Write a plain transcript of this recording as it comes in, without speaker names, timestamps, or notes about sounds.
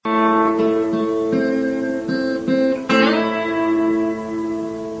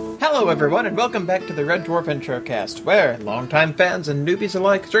everyone, and welcome back to the Red Dwarf Introcast, where longtime fans and newbies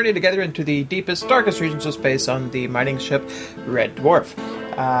alike journey together into the deepest, darkest regions of space on the mining ship Red Dwarf.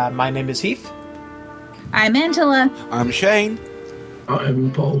 My name is Heath. I'm Angela. I'm Shane.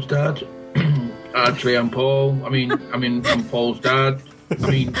 I'm Paul's dad. Actually, I'm Paul. I'm Paul's dad.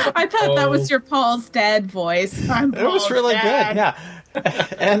 I thought that was your Paul's dad voice. It was really good, yeah.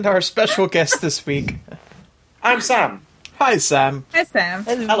 And our special guest this week. I'm Sam. Hi, Sam. Hi, Sam.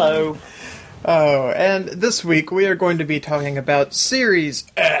 Hello. Oh, and this week we are going to be talking about Series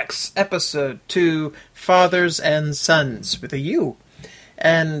X, Episode 2, Fathers and Sons, with a U.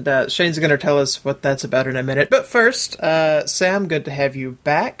 And Shane's going to tell us what that's about in a minute. But first, Sam, good to have you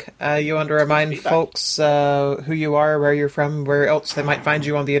back. You want to remind folks who you are, where you're from, where else they might find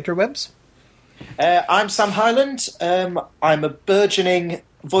you on the interwebs? I'm Sam Hyland. I'm a burgeoning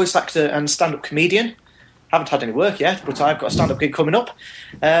voice actor and stand-up comedian. Haven't had any work yet, but I've got a stand-up gig coming up.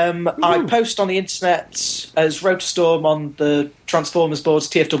 I post on the internet as Rotorstorm on the Transformers boards,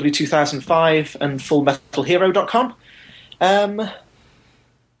 TFW 2005 and FullMetalHero.com. And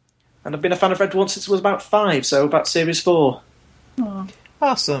I've been a fan of Red Dwarf since I was about 5, so about Series 4. Oh.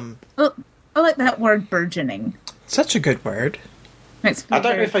 Awesome. Well, I like that word, burgeoning. Such a good word. I don't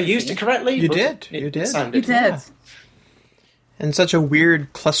know if I used it correctly. You but did. It You did. sounded. You did. Yeah. And such a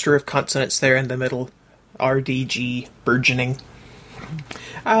weird cluster of consonants there in the middle. RDG, burgeoning.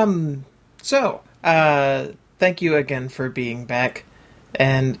 So, thank you again for being back.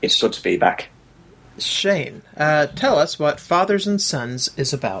 And It's good to be back. Shane, tell us what Fathers and Sons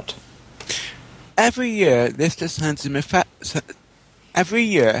is about. Every year, Lister sends himself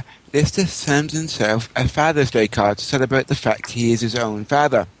a Father's Day card to celebrate the fact he is his own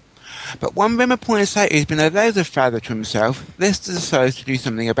father. But when Rimmer points out he's been allowed a father to himself, Lister decides to do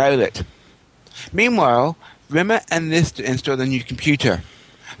something about it. Meanwhile, Rimmer and Lister install a new computer.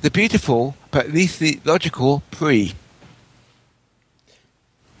 The beautiful, but at least the logical, Pre.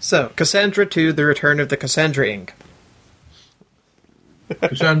 So, Cassandra 2, The Return of the Cassandra Inc.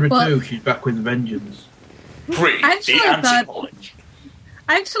 Cassandra Well- 2, she's back with vengeance. Free I actually the thought- anti-knowledge.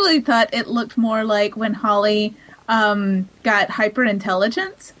 I actually thought it looked more like when Holly got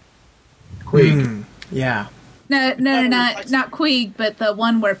hyper-intelligence. Queen. Yeah. No, not Queeg, but the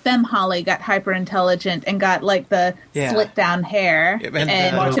one where Femme Holly got hyper-intelligent and got, like, the Yeah. slit-down hair Yeah, and,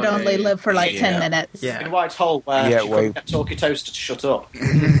 and could only live for, like, 10 Yeah. minutes. Yeah. In Whitehall, where Yeah, she couldn't get Talkie Toaster to shut up.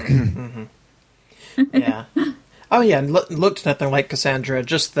 Yeah. Oh, yeah, and looked nothing like Cassandra,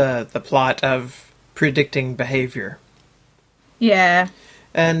 just the plot of predicting behavior. Yeah.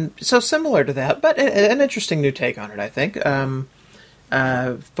 And so similar to that, but an interesting new take on it, I think.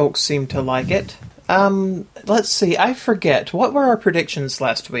 Folks seem to like it. Let's see, I forget. What were our predictions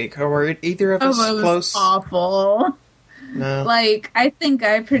last week? Or were either of us Oh, it was close? awful. No. Like, I think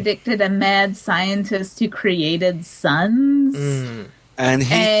I predicted a mad scientist who created suns.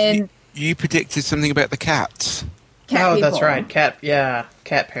 And you predicted something about the cats. Cat Oh, that's people. right.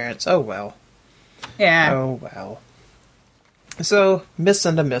 Cat parents. Oh, well. Yeah. Oh, well. So, miss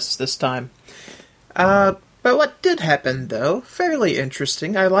and a miss this time. But what did happen, though, fairly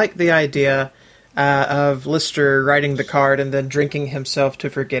interesting. I like the idea of Lister writing the card and then drinking himself to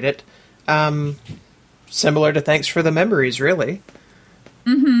forget it. Similar to Thanks for the Memories, really.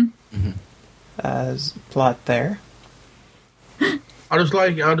 Plot there. I just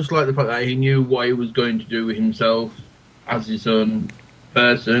like the fact that he knew what he was going to do with himself as his own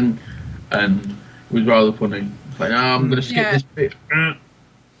person, and it was rather funny. It's like, I'm going to skip Yeah. this bit.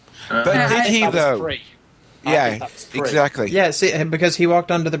 But Yeah, did he, That was though? free. I Yeah, think that's free. exactly. Yeah, see, because he walked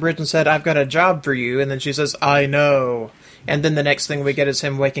onto the bridge and said, I've got a job for you, and then she says, I know. And then the next thing we get is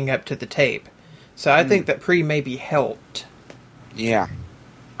him waking up to the tape. So I think that Pre maybe helped. Yeah.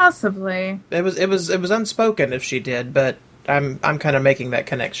 Possibly. It was unspoken if she did, but I'm kind of making that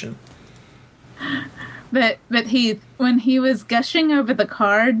connection. But when he was gushing over the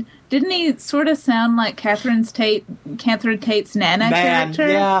card, didn't he sort of sound like Catherine Tate's Nana Nan, character?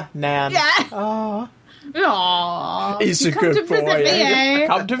 yeah, Nan. Yeah. Oh, Aww. he's You a come good to boy. visit me, eh?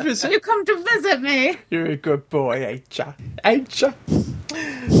 Come to visit. You come to visit me. You're a good boy, ain't ya? Ain't ya?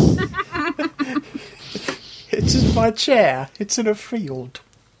 It's in my chair. It's in a field.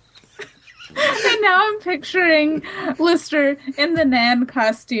 And now I'm picturing Lister in the Nan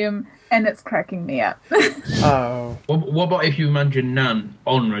costume, and it's cracking me up. Oh. What about if you imagine Nan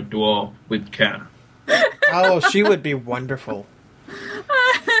on Red Dwarf with Cat? Oh, she would be wonderful.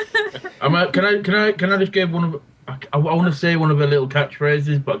 Can I just give one of? I want to say one of her little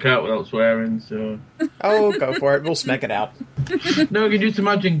catchphrases, but I can't without swearing. So Oh, go for it. We'll smack it out. no, you can just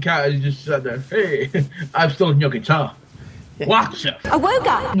imagine Cat as just sat there. Hey, I've stolen your guitar. What's up? A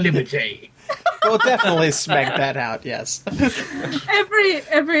woga! Liberty. We'll definitely smack that out, yes.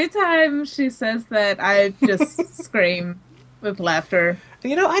 Every time she says that, I just scream with laughter.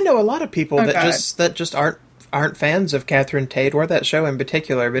 You know, I know a lot of people Oh, that God. just aren't fans of Catherine Tate or that show in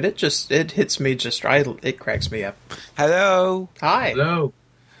particular, but it hits me just right. It cracks me up. Hello. Hi. Hello.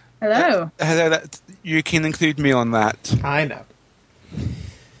 Hello. Hello, you can include me on that. I know.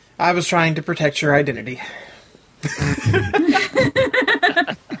 I was trying to protect your identity.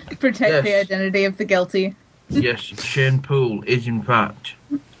 Protect the Yes. identity of the guilty. Yes, Shane Poole is in fact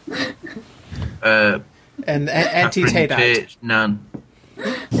And Catherine anti-Tateite. Tate's nan.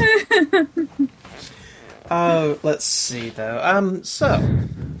 Oh, let's see though.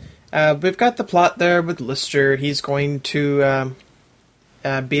 We've got the plot there with Lister. He's going to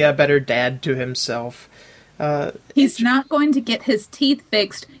be a better dad to himself. He's not going to get his teeth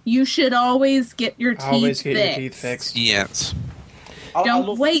fixed. You should always get your teeth Always fixed. get your teeth fixed. Yes. I Don't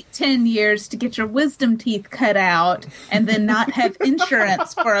love- wait 10 years to get your wisdom teeth cut out and then not have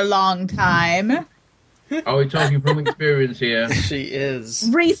insurance for a long time. Are we talking from experience here? She is.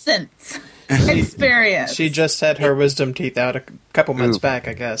 Recent experience. She just had her wisdom teeth out a couple months Ooh. back,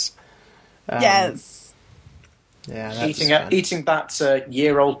 I guess. Yes. Yeah, that's fun. Eating that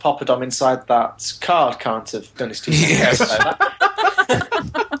year-old poppadom inside that card can't have done his teeth. Yes.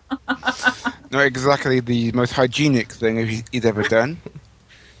 That. Not exactly the most hygienic thing he's ever done.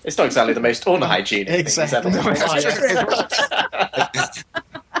 It's not exactly the most unhygienic thing he's ever Exactly. done. No, it's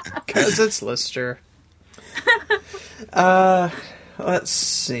Because it's Lister. Let's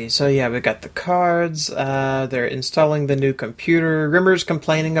see. So yeah, we got the cards. They're installing the new computer. Rimmer's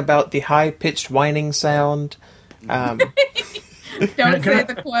complaining about the high-pitched whining sound. Don't Can say I-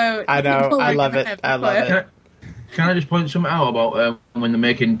 the quote. I know. We're I love gonna it. have the I love quote. it. Can I just point something out about when they're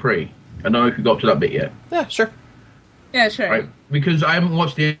making Pre? I don't know if you got to that bit yet. Yeah, sure. Yeah, sure. Right, because I haven't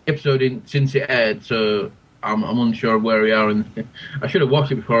watched the episode since it aired, so I'm unsure of where we are. And I should have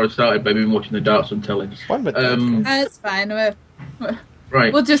watched it before I started, but I've been watching the darts on telly. One would That's fine.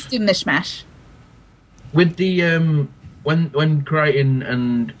 Right, We'll just do mishmash. with the when Crichton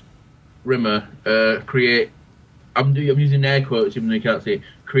and Rimmer create, I'm using air quotes even though you can't see it,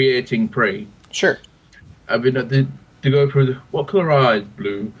 creating Pre. Sure. I've been to go through the what colour eyes,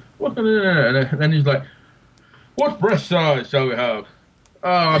 blue. What colour? And then he's like, what breast size shall we have? Oh,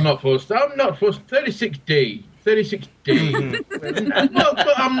 I'm not fussed. 36D. 36D. No,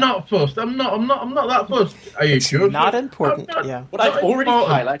 but I'm not fussed. I'm not that fussed. Are you sure? Not sir? important. I'm not- Yeah. What I've already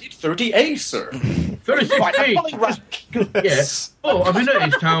important. highlighted 30A, sir. 36D. Polly rank. Yes. Oh, have you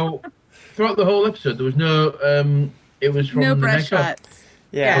noticed how throughout the whole episode there was no it was from No the brush neck up. shots.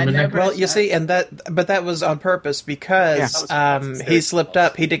 Yeah, Yeah, no well, brush you shots. see, but that was on purpose because Yeah. he slipped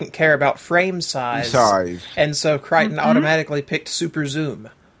up. He didn't care about frame size, and so Crichton automatically picked super zoom.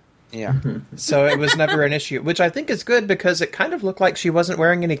 Yeah. So it was never an issue, which I think is good because it kind of looked like she wasn't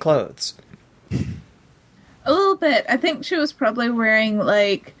wearing any clothes. A little bit. I think she was probably wearing,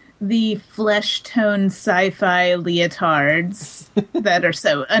 like, the flesh tone sci-fi leotards that are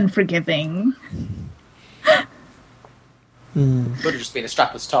so unforgiving. Would have just been a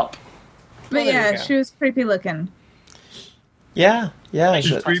strapless top. But Well, there you yeah, go. she was creepy looking. Yeah.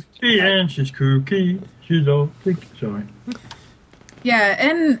 She's creepy and she's kooky. She's all sorry. Yeah,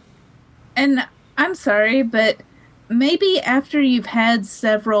 and I'm sorry, but maybe after you've had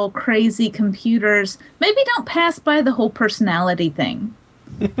several crazy computers, maybe don't pass by the whole personality thing.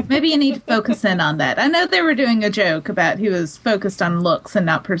 Maybe you need to focus in on that. I know they were doing a joke about he was focused on looks and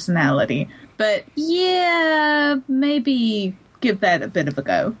not personality, but yeah, maybe give that a bit of a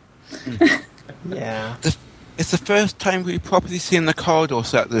go. Yeah. It's the first time we've properly seen the corridor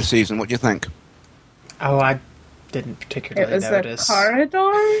set this season. What do you think? Oh, I didn't It particularly was notice. a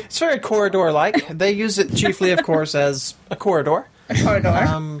corridor? It's very corridor-like. They use it chiefly, of course, as a corridor. A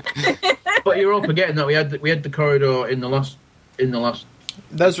corridor. But you're all forgetting that we had the corridor in the last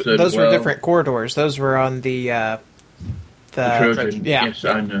Those So, were well- different corridors. Those were on the Trojan. yeah. Yes,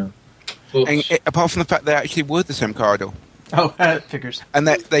 I know. But And apart from the fact they actually were the same corridor, Oh, figures. and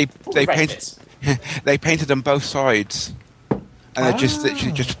they Right, painted yes. they painted on both sides, and they just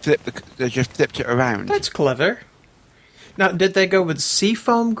literally just flipped it around. That's clever. Now, did they go with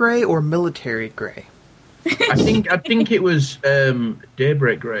seafoam gray or military gray? I think it was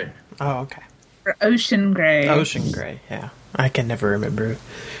Daybreak Grey. Oh, okay. Or ocean gray. Ocean gray. Yeah, I can never remember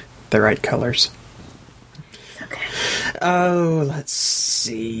the right colors. Okay. Oh, let's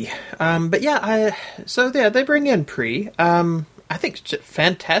see. But yeah, they bring in Pre. I think she did a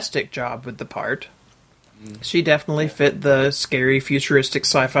fantastic job with the part. She definitely fit the scary, futuristic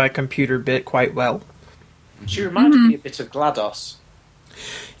sci-fi computer bit quite well. She reminded me a bit of GLaDOS.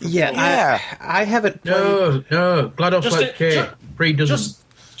 Yeah. I haven't played... No. GLaDOS Just like cake. Free doesn't.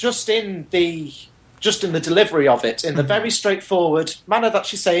 Just in the delivery of it, in the very straightforward manner that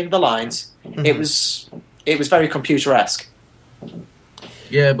she's saying the lines, it was very computer-esque.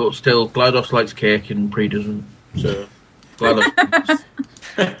 Yeah, but still, GLaDOS likes cake and Pre doesn't. So, GLaDOS.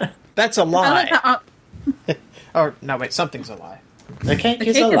 That's a I lie. like the, Or, no, wait, something's a lie. The cake, the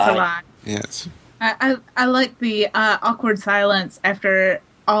is, cake a is a lie. lie. Yes. I like the awkward silence after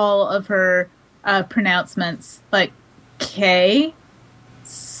all of her pronouncements. Like, K?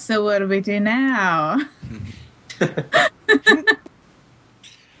 So what do we do now?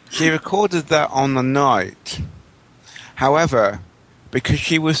 She recorded that on the night. However, because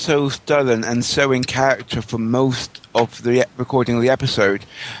she was so stubborn and so in character for most of the recording of the episode,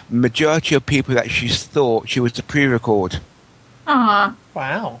 majority of people actually thought she was to pre-record. Aw.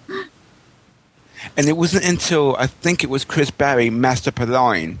 Wow. And it wasn't until, I think it was Chris Barry messed up a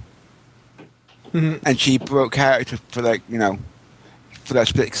line, and she broke character for for that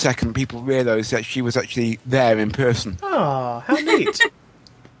split second, people realised that she was actually there in person. Oh, how neat.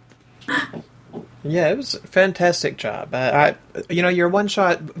 Yeah, it was a fantastic job. Your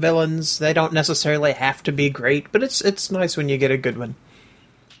one-shot villains, they don't necessarily have to be great, but it's nice when you get a good one.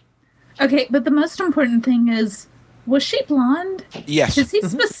 Okay, but the most important thing is, was she blonde? Yes. Because he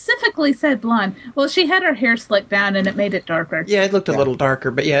specifically said blonde. Well, she had her hair slicked down and it made it darker. Yeah, it looked a little darker,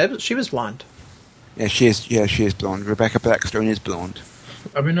 but yeah, she was blonde. Yeah, she is blonde. Rebecca Blackstone is blonde.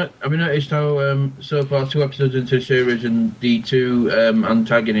 Have you noticed how so far 2 episodes into the series and the 2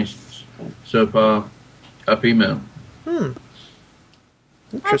 antagonists so far are female? I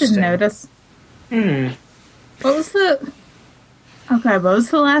Interesting. didn't notice. What was the... Okay, what was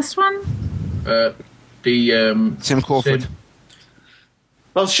the last one? Tim Crawford. Sim.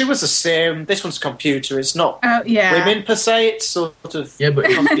 Well, she was a sim. This one's computer. It's not Oh, yeah. women per se. It's sort of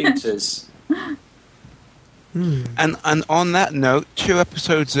computers. And on that note, 2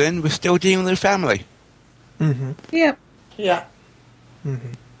 episodes in, we're still dealing with family. Yep. Yeah.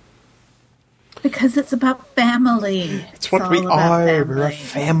 Because it's about family. It's what we all about are. We're a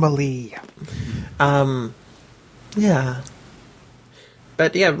family. Yeah.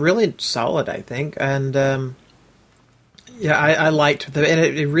 But yeah, really solid, I think. And I liked and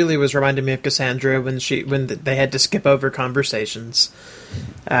it really was reminding me of Cassandra when they had to skip over conversations.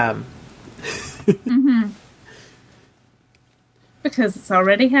 Because it's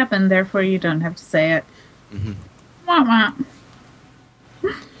already happened, therefore you don't have to say it. Wah, wah.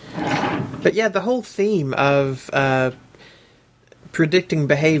 But yeah, the whole theme of predicting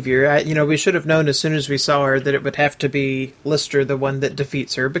behavior, we should have known as soon as we saw her that it would have to be Lister, the one that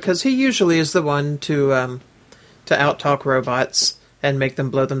defeats her, because he usually is the one to out-talk robots and make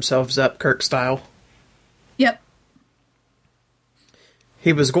them blow themselves up, Kirk style. Yep.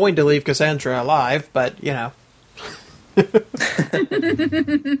 He was going to leave Cassandra alive, but,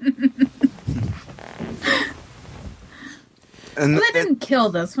 And Well, they didn't kill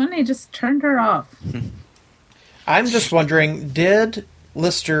this one, they just turned her off. I'm just wondering, did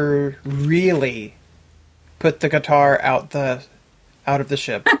Lister really put the guitar out of the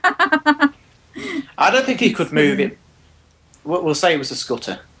ship? I don't think he could move it. We'll say it was a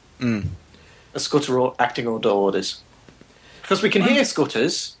Scudder. A Scudder acting under orders. Because we can hear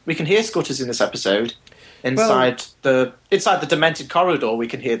Scudders. We can hear Scudders in this episode. Inside the demented corridor, we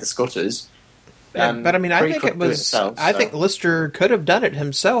can hear the Scudders. Yeah, but I mean, I think it was. I think Lister could have done it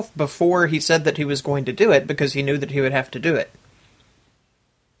himself before he said that he was going to do it, because he knew that he would have to do it.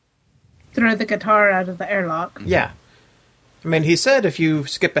 Throw the guitar out of the airlock. Yeah. I mean, he said, if you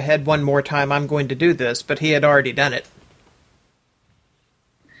skip ahead one more time, I'm going to do this, but he had already done it.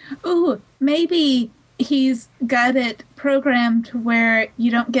 Ooh, maybe he's got it programmed to where you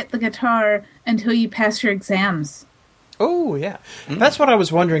don't get the guitar until you pass your exams. Oh, yeah. That's what I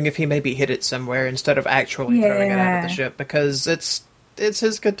was wondering, if he maybe hid it somewhere instead of actually throwing it out of the ship, because it's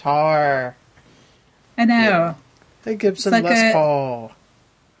his guitar. I know. The Gibson It's like Les Paul.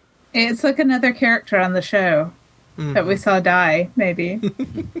 It's like another character on the show that we saw die, maybe.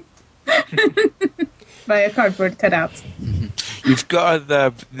 By a cardboard cutout. you've got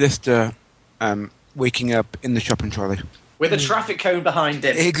Lister waking up in the shopping trolley. With a traffic cone behind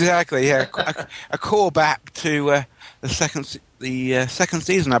him. Exactly, yeah. a call back to the second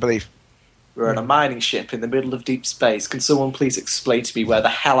season, I believe. We're on a mining ship in the middle of deep space. Can someone please explain to me where the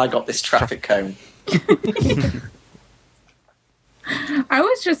hell I got this traffic cone? I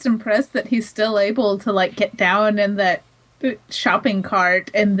was just impressed that he's still able to get down in that shopping cart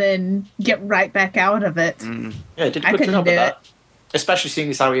and then get right back out of it. Yeah, did a I good couldn't job do of it. that. Especially seeing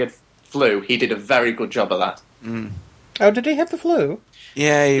as how he had flu. He did a very good job of that. Oh, did he have the flu?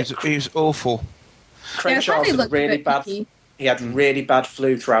 Yeah, he was awful. Craig Yeah, I thought Charles he had looked really a bit bad. icky. He had really bad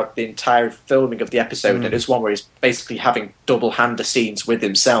flu throughout the entire filming of the episode, and it's one where he's basically having double-hander scenes with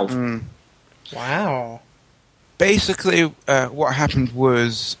himself. Wow. Basically, what happened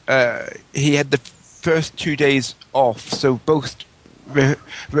was he had the first 2 days off, so both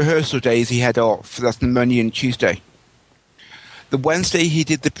rehearsal days he had off. That's the Monday and Tuesday. The Wednesday he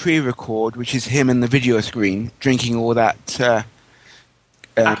did the pre-record, which is him and the video screen drinking all that.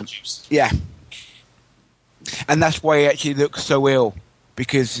 Apple juice. Yeah, and that's why he actually looks so ill,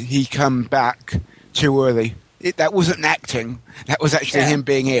 because he come back too early. That wasn't acting. That was actually him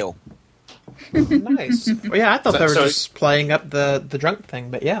being ill. Nice. Well, yeah, I thought they were So- just playing up the drunk thing,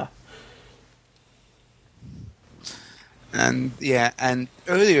 but yeah. And and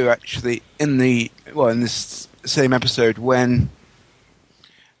earlier actually in this same episode when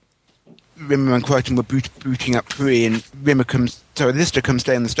Rimmer and Crichton were booting up Pree, and Lister comes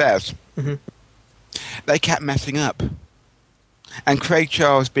down the stairs. Mhm. They kept messing up, and Craig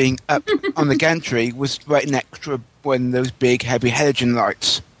Charles being up on the gantry was right next to one of those big heavy halogen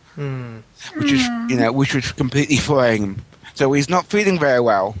lights, which was completely frying him. So he's not feeling very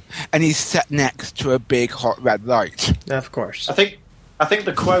well, and he's sat next to a big hot red light. Of course. I think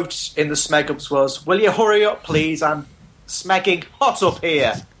the quote in the Smeg-Ups was, "Will you hurry up, please? I'm smegging hot up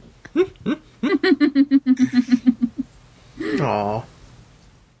here." Aw.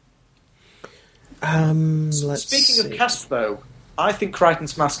 Let's Speaking see. of cast, though, I think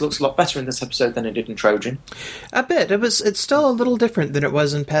Crichton's mask looks a lot better in this episode than it did in Trojan. A bit. It's still a little different than it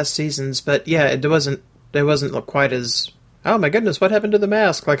was in past seasons, but yeah, it wasn't look quite as, oh my goodness, what happened to the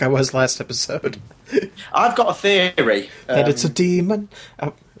mask, like I was last episode. I've got a theory. That it's a demon.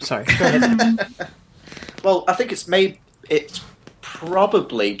 Oh, sorry. Go ahead. Well, I think it's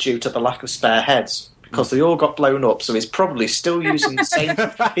probably due to the lack of spare heads, because they all got blown up. So he's probably still using the same.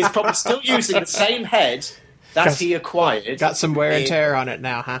 He's probably still using the same head that he acquired. Got some wear and tear on it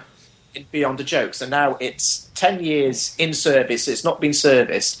now, huh? in Beyond a Joke. So now it's 10 years in service. It's not been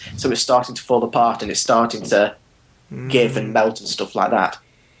serviced, so it's starting to fall apart and it's starting to give and melt and stuff like that.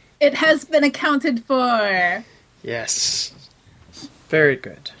 It has been accounted for. Yes. Very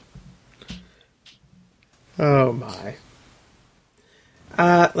good. Oh my.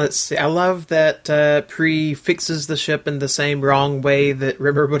 Let's see. I love that Pree fixes the ship in the same wrong way that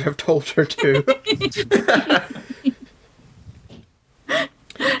Rimmer would have told her to.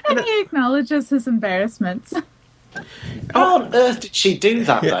 And he acknowledges his embarrassments. How on earth did she do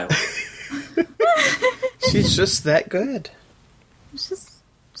that, though? She's just that good. It's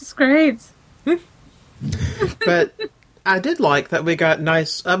just great. But I did like that we got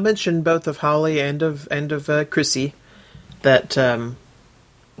nice. I mentioned both of Holly and of Chrissy. That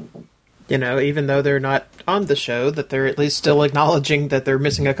even though they're not on the show, that they're at least still acknowledging that they're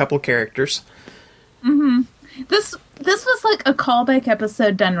missing a couple characters. Mm-hmm. This was like a callback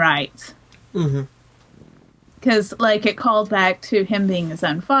episode done right. Mm-hmm. Because, it called back to him being his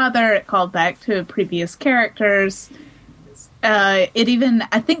own father. It called back to previous characters. I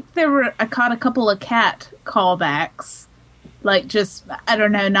think I caught a couple of Cat callbacks. I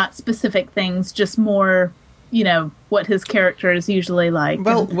don't know, not specific things, just more, what his character is usually like.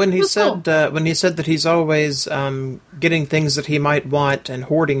 Well, And when he it was said cool. when he said that he's always getting things that he might want and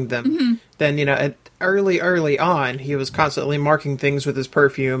hoarding them, then early on he was constantly marking things with his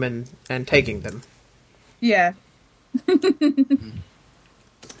perfume and taking them. Yeah.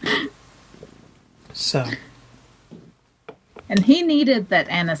 So. And he needed that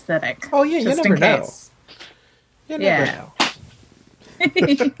anesthetic. Oh yeah, you just never in know. case. You never Yeah.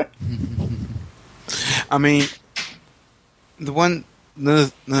 know. I mean,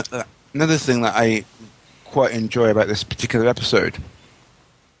 another thing that I quite enjoy about this particular episode.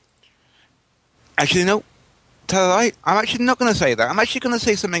 Actually, no. Tell a lie. I'm actually not going to say that. I'm actually going to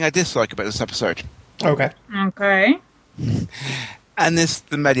say something I dislike about this episode. Okay. Okay. And this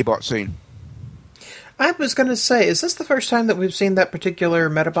the Medibot scene. I was going to say, is this the first time that we've seen that particular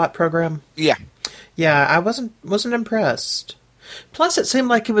Metabot program? Yeah. Yeah, I wasn't impressed. Plus, it seemed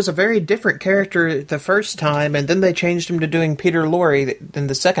like he was a very different character the first time, and then they changed him to doing Peter Lorre in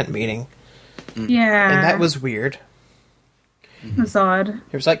the second meeting, Yeah. and that was weird. It was odd.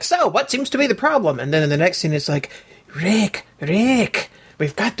 He was like, "So, what seems to be the problem?" And then in the next scene, it's like, "Rick,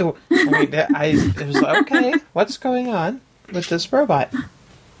 we've got to." It was like, okay, what's going on with this robot?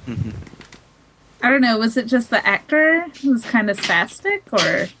 I don't know, was it just the actor who was kind of spastic,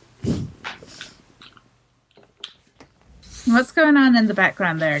 or... What's going on in the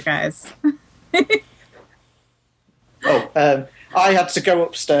background there, guys? I had to go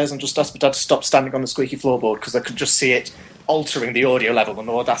upstairs and just ask my dad to stop standing on the squeaky floorboard because I could just see it altering the audio level and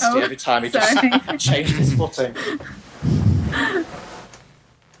Audacity every time he just changed his footing.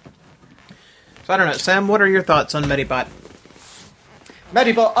 So I don't know, Sam, what are your thoughts on Medibot?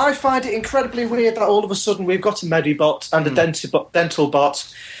 Medibot, I find it incredibly weird that all of a sudden we've got a Medibot and a dental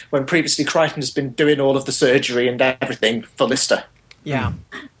bot when previously Crichton has been doing all of the surgery and everything for Lister. Yeah.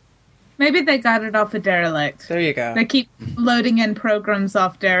 Maybe they got it off a derelict. There you go. They keep loading in programs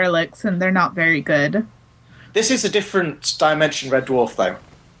off derelicts, and they're not very good. This is a different dimension Red Dwarf, though.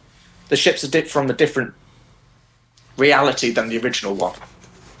 The ship's from a different reality than the original one.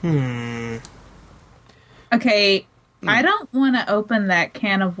 Okay, I don't want to open that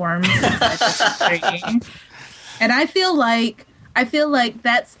can of worms. And I feel like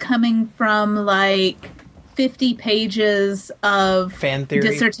that's coming from, like, 50 pages of fan theory,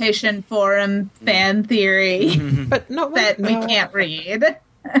 dissertation forum fan theory but no, that we can't read.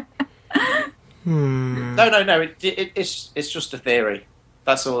 No. It's just a theory.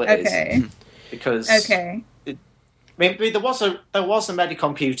 That's all it is. Okay. Because Okay. there was a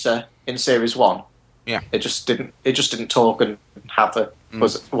Medicomputer in Series 1. Yeah. It just didn't talk and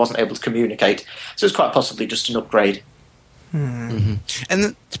wasn't able to communicate. So it's quite possibly just an upgrade. And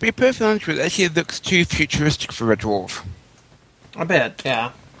to be perfectly honest with you, it actually looks too futuristic for Red Dwarf. I bet,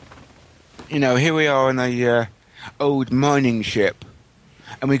 yeah. You know, here we are on a old mining ship,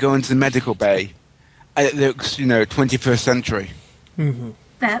 and we go into the medical bay, and it looks, 21st century.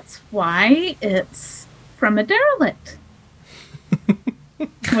 That's why it's from a derelict.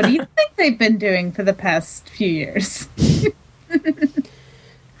 What do you think they've been doing for the past few years?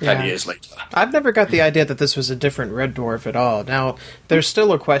 10 years later. I've never got the idea that this was a different Red Dwarf at all. Now, there's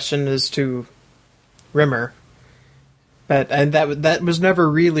still a question as to Rimmer, and that was never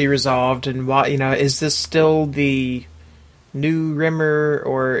really resolved. And why, is this still the new Rimmer,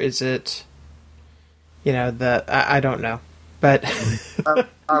 or is it, I don't know. But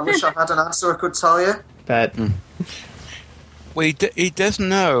I wish I had an answer I could tell you. But well, he does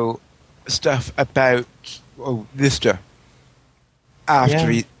know stuff about Lister after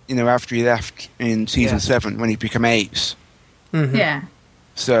he left in season 7 when he became Ace. Yeah.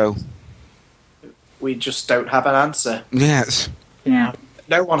 So we just don't have an answer. Yes. Yeah.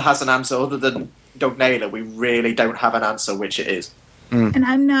 No one has an answer other than Doug Naylor. We really don't have an answer which it is. And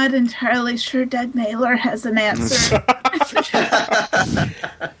I'm not entirely sure Doug Naylor has an answer.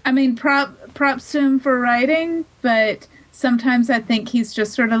 I mean, props to him for writing, but sometimes I think he's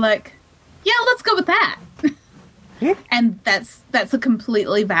just sort of like, yeah, let's go with that. And that's a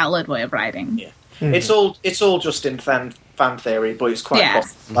completely valid way of writing. Yeah. It's all just in fan theory, but it's quite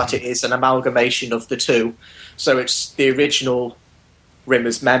possible that it is an amalgamation of the two. So it's the original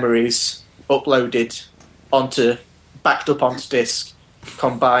Rimmer's memories uploaded backed up onto disc,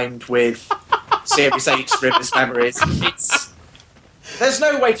 combined with Series 8's Rimmer's memories. There's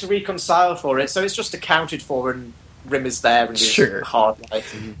no way to reconcile for it, so it's just accounted for and Rimmer's there and his hard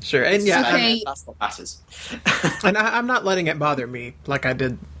life. Sure, and that's what matters. And I'm not letting it bother me like I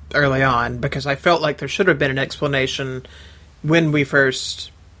did early on, because I felt like there should have been an explanation when we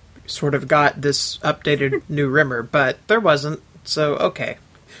first sort of got this updated new Rimmer, but there wasn't, so okay.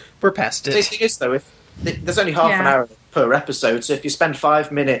 We're past it. The thing is, though, there's only half an hour per episode, so if you spend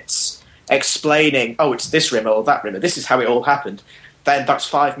 5 minutes explaining, it's this Rimmer or that Rimmer, this is how it all happened, then that's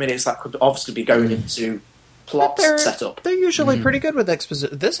 5 minutes that could obviously be going into plot setup. They're usually pretty good with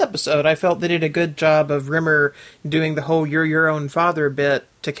exposition. This episode, I felt they did a good job of Rimmer doing the whole "you're your own father" bit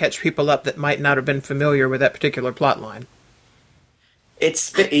to catch people up that might not have been familiar with that particular plot line.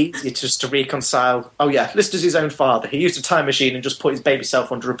 It's a bit easier just to reconcile. Oh yeah, Lister's his own father. He used a time machine and just put his baby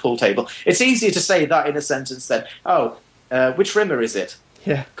self under a pool table. It's easier to say that in a sentence than, which Rimmer is it?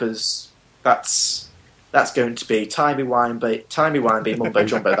 Yeah, because that's going to be timey-wimey,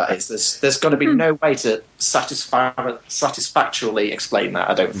 mumbo-jumbo, that is. There's going to be no way to satisfactorily explain that,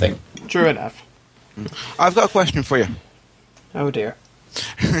 I don't think. True enough. I've got a question for you. Oh dear.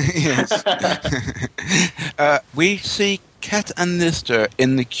 Yes. We see Cat and Lister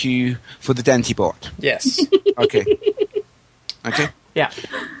in the queue for the Dentibot. Yes. Okay. Yeah.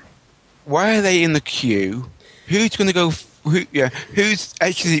 Why are they in the queue? Who's going to go... who's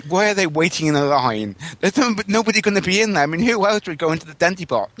actually... Why are they waiting in a line? There's nobody going to be in there. I mean, who else would go into the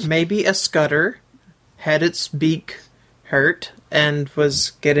Dentibot? Maybe a Scudder had its beak hurt and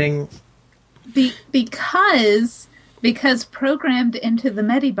was getting... Because programmed into the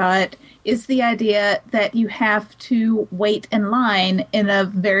Medibot is the idea that you have to wait in line in a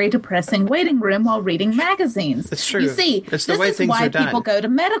very depressing waiting room while reading magazines. It's true. You see, it's the way this is things why are done. people go to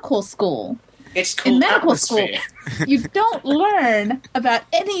medical school. It's called in medical atmosphere. school, you don't learn about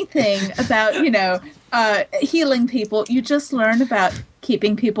anything about, healing people. You just learn about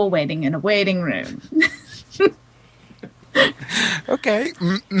keeping people waiting in a waiting room Okay.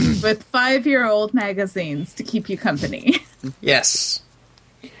 with 5-year-old magazines to keep you company. Yes.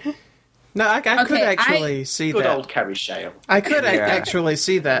 No, I could Okay, actually see Good that. old Kerry Shale. I could Yeah. actually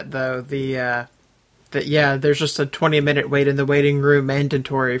see that, though. There's just a 20-minute wait in the waiting room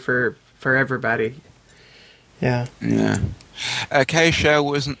mandatory for everybody. Yeah. Yeah. Kerry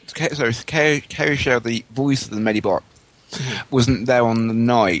Shell Kerry Shell, the voice of the Medibot, wasn't there on the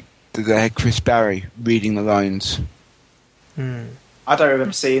night that they had Chris Barry reading the lines. I don't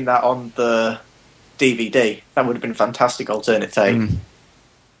remember seeing that on the DVD. That would have been a fantastic alternate take.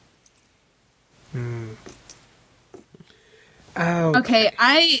 Oh. Okay,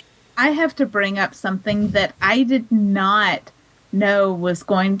 I have to bring up something that I did not know was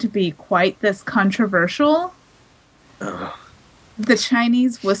going to be quite this controversial. Ugh. The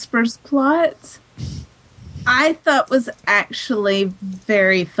Chinese Whispers plot, I thought was actually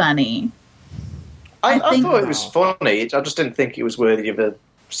very funny. I think- thought it was funny. I just didn't think it was worthy of a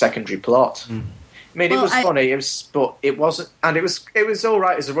secondary plot. I mean, it Well, was funny. But it wasn't, and it was all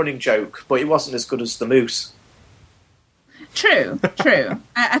right as a running joke, but it wasn't as good as the Moose. True.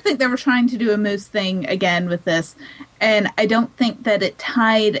 I think they were trying to do a Moose thing again with this, and I don't think that it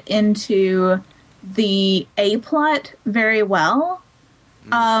tied into the A plot very well.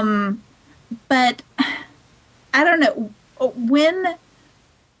 But I don't know when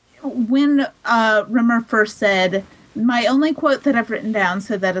Rimmer first said, my only quote that I've written down,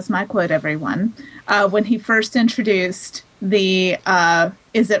 so that is my quote, everyone, when he first introduced the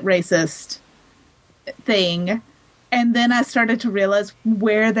 "is it racist" thing, and then I started to realize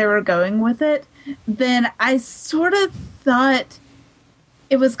where they were going with it, then I sort of thought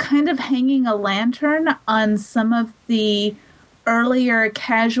it was kind of hanging a lantern on some of the earlier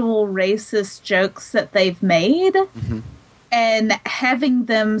casual racist jokes that they've made, and having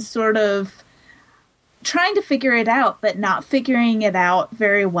them sort of trying to figure it out, but not figuring it out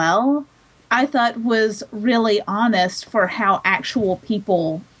very well, I thought was really honest for how actual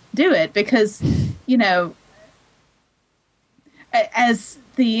people do it. Because,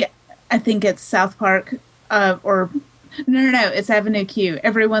 I think it's South Park, no, it's Avenue Q.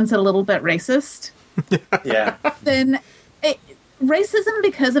 Everyone's a little bit racist. Yeah. Then racism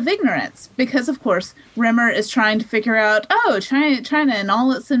because of ignorance. Because, of course, Rimmer is trying to figure out, China and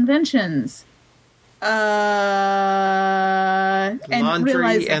all its inventions. And Laundry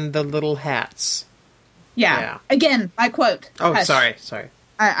realize, and the little hats. yeah. yeah. Again, my quote. Oh, Hush. sorry.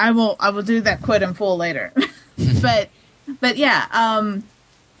 I will do that quote in full later. but yeah,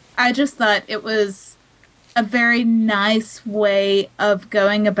 I just thought it was a very nice way of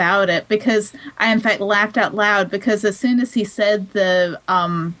going about it, because I in fact laughed out loud, because as soon as he said the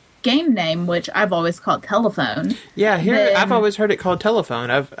game name, which I've always called telephone. Yeah, here Then- I've always heard it called telephone.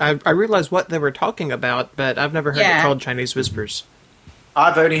 I realized what they were talking about, but I've never heard it Yeah. called Chinese Whispers.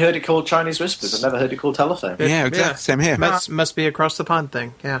 I've only heard it called Chinese Whispers. I've never heard it called telephone. Yeah, exactly. Yeah. Same here. Must be across the pond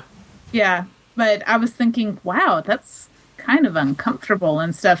thing. Yeah. Yeah, but I was thinking, wow, that's kind of uncomfortable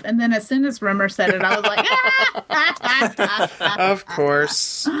and stuff. And then as soon as Rimmer said it, I was like, Of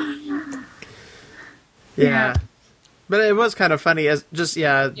course. Yeah. Yeah. But it was kind of funny as just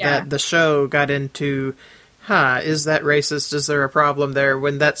Yeah. that the show got into, is that racist? Is there a problem there?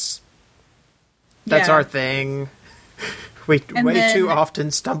 When that's Yeah. our thing. We And way then- too often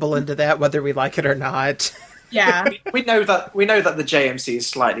stumble into that, whether we like it or not. yeah, We know that the JMC is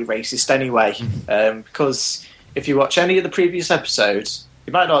slightly racist anyway, because if you watch any of the previous episodes,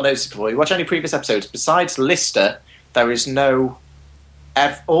 you might not have noticed it before. You watch any previous episodes, besides Lister, there is no.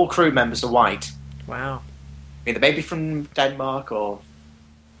 All crew members are white. Wow. I mean, they may be from Denmark or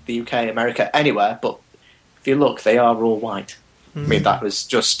the UK, America, anywhere, but if you look, they are all white. I mean, that was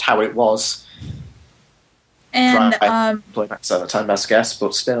just how it was. and Playing back at the time, I guess,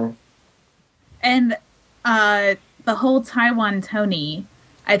 but still. and the whole Taiwan Tony,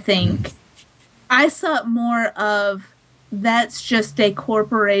 I think, I saw it more of that's just a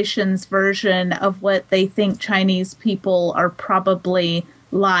corporation's version of what they think Chinese people are probably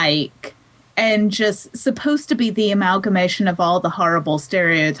like, and just supposed to be the amalgamation of all the horrible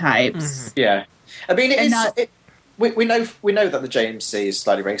stereotypes. Yeah, I mean, And not- we know that the JMC is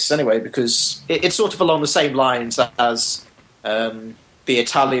slightly racist anyway, because it's sort of along the same lines as the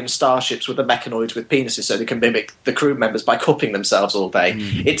Italian starships with the mechanoids with penises, so they can mimic the crew members by cupping themselves all day.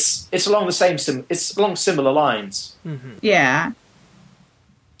 It's along the same it's along similar lines. Yeah.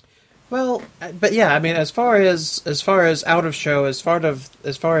 Well, but yeah, I mean, as far as out of show, as far as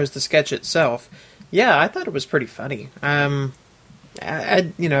the sketch itself, yeah, I thought it was pretty funny.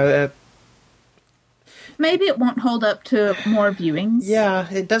 Maybe it won't hold up to more viewings. Yeah,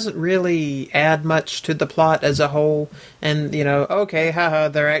 it doesn't really add much to the plot as a whole. And, okay, haha,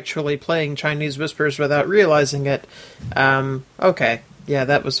 they're actually playing Chinese whispers without realizing it. Okay, yeah,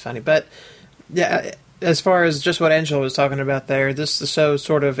 that was funny. But, yeah, as far as just what Angela was talking about there, this is so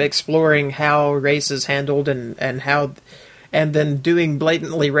sort of exploring how race is handled and then doing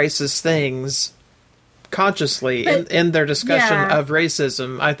blatantly racist things consciously in their discussion of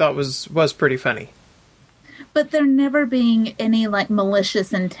racism, I thought was pretty funny. But there never being any,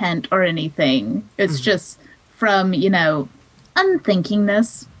 malicious intent or anything. It's just from,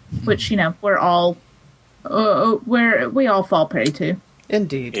 unthinkingness, which, we're all, we all fall prey to.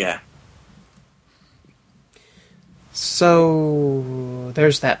 Indeed. Yeah. So,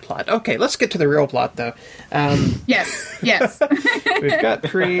 there's that plot. Okay, let's get to the real plot, though. Yes. We've got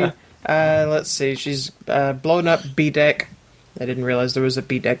Pri, let's see, she's blown up B-Deck. I didn't realize there was a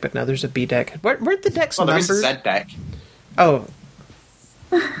B-Deck, but now there's a B-Deck. Weren't the decks numbered? There is a Z-Deck. Oh.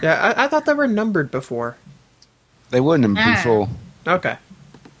 Yeah, I thought they were numbered before. They were numbered before. Okay.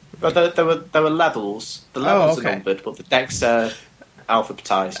 But there were levels. The levels okay. are numbered, but the decks are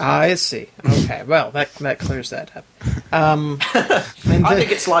alphabetized. I see. Okay, well, that clears that up. I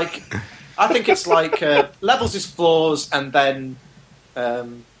think it's like levels is floors, and then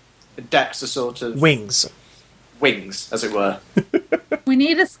decks are sort of wings, as it were. We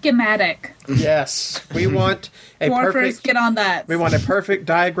need a schematic. Yes, we want a Dwarfers, perfect. get on that. We want a perfect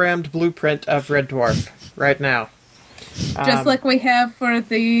diagrammed blueprint of Red Dwarf right now. Just like we have for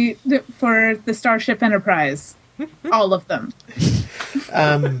the Starship Enterprise. All of them.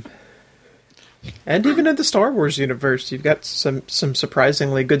 And even in the Star Wars universe, you've got some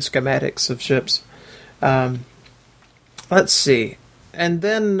surprisingly good schematics of ships. Let's see. And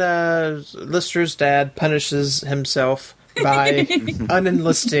then Lister's dad punishes himself by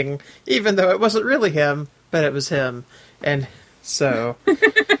unenlisting, even though it wasn't really him, but it was him. And so...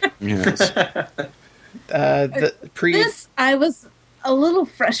 Yes. This I was a little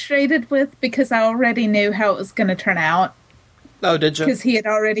frustrated with because I already knew how it was going to turn out. Oh, did you? Because he had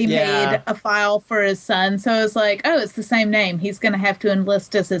already made a file for his son, so I was like, oh, it's the same name. He's going to have to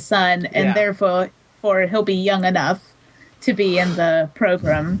enlist as his son, and therefore he'll be young enough to be in the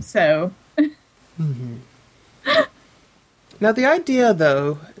program, so... Now, the idea,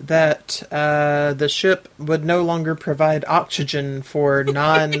 though, that the ship would no longer provide oxygen for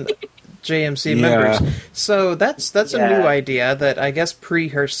non-JMC members, so that's a new idea that I guess Pri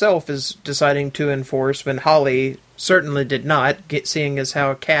herself is deciding to enforce when Holly certainly did not, seeing as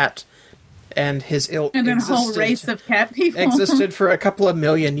how Cat and his ilk and a whole race of cat people existed for a couple of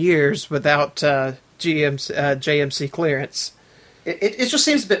million years without JMC clearance. It just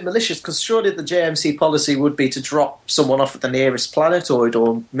seems a bit malicious, because surely the JMC policy would be to drop someone off at the nearest planetoid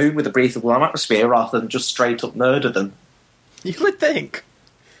or moon with a breathable atmosphere rather than just straight up murder them. You would think.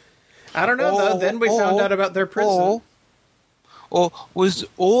 I don't know, though. Then we found out about their prison. Or was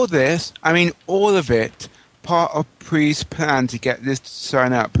all this, I mean, all of it, part of Pri's plan to get this to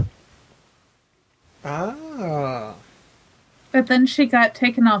sign up? Ah. But then she got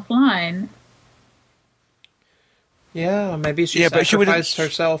taken offline. Yeah, maybe she sacrificed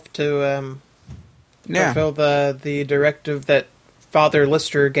herself to fulfill the directive that Father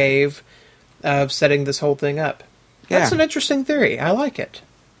Lister gave of setting this whole thing up. That's an interesting theory. I like it.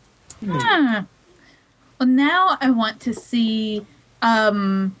 Well, now I want to see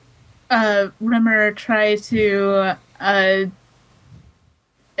Rimmer try to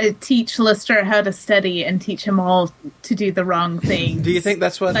teach Lister how to study and teach him all to do the wrong things. Do you think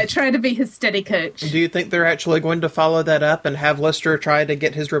that's what... I try to be his study coach. Do you think they're actually going to follow that up and have Lister try to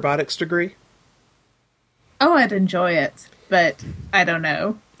get his robotics degree? Oh, I'd enjoy it, but I don't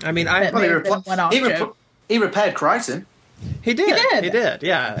know. I mean, he repaired Crichton. He did,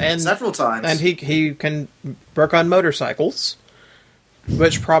 yeah. And several times. And he can work on motorcycles,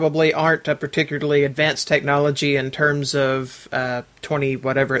 which probably aren't a particularly advanced technology in terms of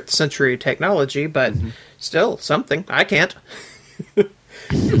 20-whatever century technology, but still something. I can't.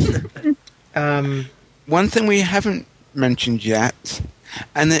 One thing we haven't mentioned yet,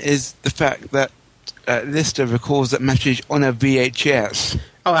 and it is the fact that Lister records that message on a VHS.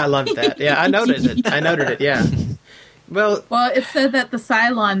 Oh, I loved that. Yeah, I noted it, yeah. Well, it said that the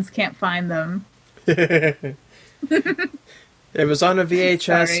Cylons can't find them. It was on a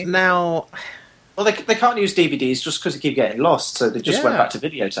VHS. Sorry. Now... Well, they can't use DVDs just because they keep getting lost, so they just went back to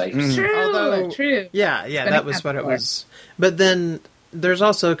videotapes. True. Yeah, that was what it was. But then there's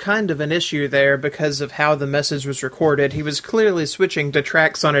also kind of an issue there because of how the message was recorded. He was clearly switching to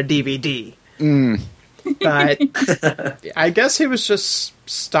tracks on a DVD. But I guess he was just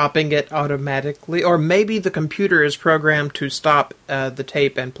stopping it automatically. Or maybe the computer is programmed to stop the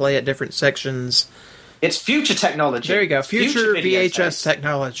tape and play at different sections. It's future technology. There you go. It's Future video VHS tape.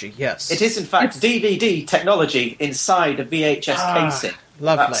 technology, yes. It is, in fact, DVD technology inside a VHS casing.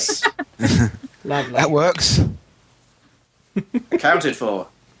 Lovely. Lovely. That works. Accounted for.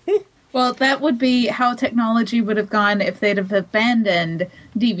 Well, that would be how technology would have gone if they'd have abandoned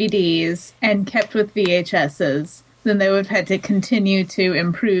DVDs and kept with VHSs. Then they would have had to continue to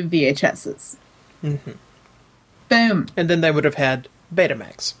improve VHSs. Mm-hmm. Boom. And then they would have had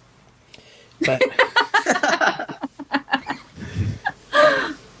Betamax. But...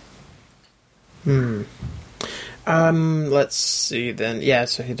 let's see then. Yeah,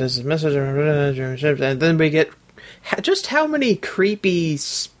 so he does his message, and then we get just how many creepy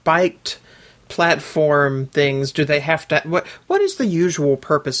spiked platform things do they have to... What is the usual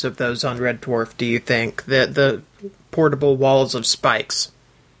purpose of those on Red Dwarf, do you think? The portable walls of spikes?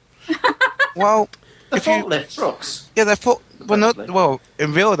 Well, The forklift trucks. yeah, well,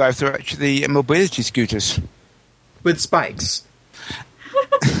 in real life, they're actually mobility scooters. With spikes.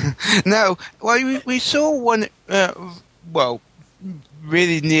 No, well, we saw one,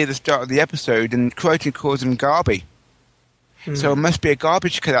 really near the start of the episode, and Croton calls him Garby. So it must be a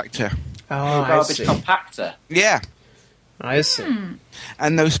garbage collector. Oh, I Garbage see. compactor. Yeah. I see.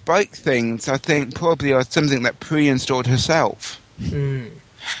 And those spike things, I think, probably are something that pre-installed herself to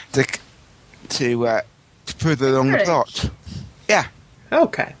further along the Courage. plot. Yeah.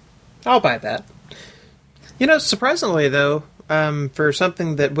 Okay. I'll buy that. You know, surprisingly, though, for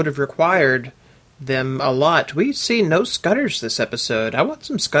something that would have required them a lot, we see no Scudders this episode. I want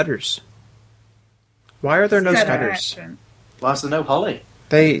some Scudders. Why are there no Scudder Scudders? action. Why is there no Holly?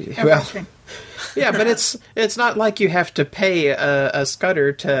 Action. Yeah, but it's not like you have to pay a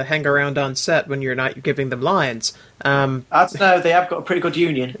Scudder to hang around on set when you're not giving them lines. I don't know, they have got a pretty good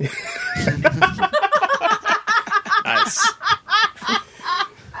union. Nice.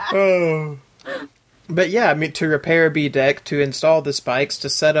 Oh. But yeah, I mean, to repair B-Deck, to install the spikes, to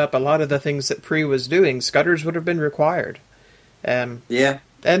set up a lot of the things that Pre was doing, Scudders would have been required. Yeah.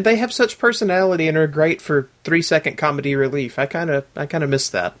 And they have such personality and are great for 3-second comedy relief. I kind of miss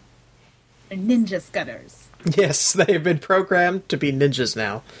that. They're ninja Scudders. Yes, they have been programmed to be ninjas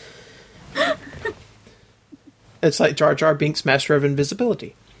now. It's like Jar Jar Binks, Master of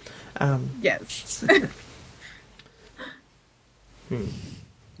Invisibility. Yes.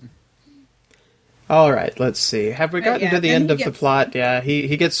 All right, let's see. Have we gotten to the then end he of the gets- plot? Yeah,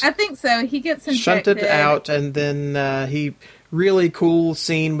 he gets I think so. He gets shunted infected. out, and then he really cool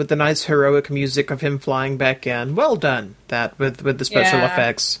scene with the nice heroic music of him flying back in. Well done, that with the special Yeah.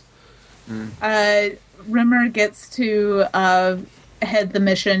 effects. Rimmer gets to head the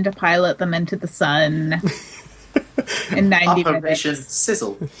mission to pilot them into the sun in 90 Operation minutes.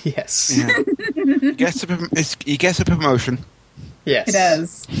 Sizzle. Yes, Yeah. He gets a promotion. yes, It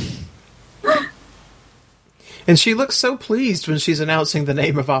does. And she looks so pleased when she's announcing the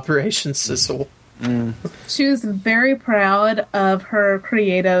name of Operation Sizzle. She was very proud of her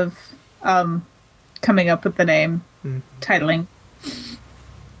creative coming up with the name, titling.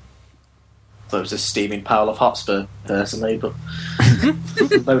 So it was a steaming pile of Hotspur, personally, but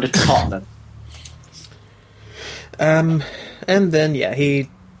load of Tottenham. And then, yeah, he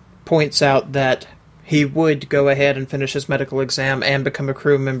points out that he would go ahead and finish his medical exam and become a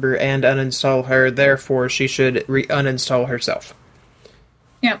crew member and uninstall her, therefore she should uninstall herself.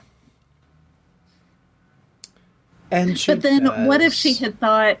 Yep. And she But then, does. what if she had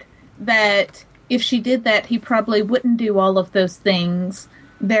thought that if she did that, he probably wouldn't do all of those things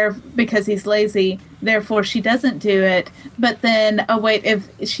there because he's lazy, therefore she doesn't do it. But then, oh wait, if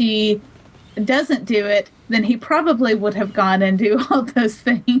she doesn't do it, then he probably would have gone and do all those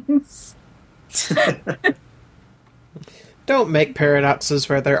things. Don't make paradoxes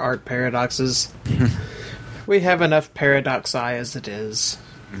where there aren't paradoxes. We have enough paradoxi as it is.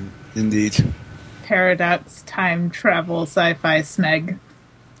 Indeed. Paradox, time travel, sci-fi smeg.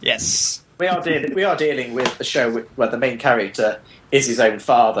 Yes. We are dealing with a show where the main character is his own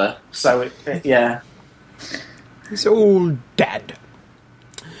father. So, yeah. He's old dad.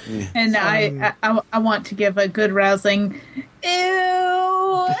 And I want to give a good rousing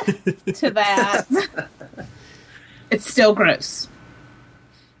ew to that. It's still gross.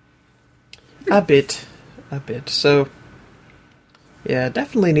 A bit. So, yeah,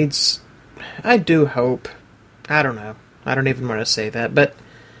 definitely needs... I do hope. I don't know. I don't even want to say that, but...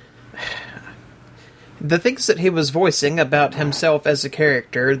 The things that he was voicing about himself as a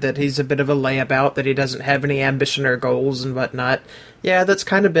character, that he's a bit of a layabout, that he doesn't have any ambition or goals and whatnot, yeah, that's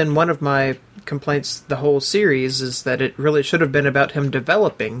kind of been one of my complaints the whole series, is that it really should have been about him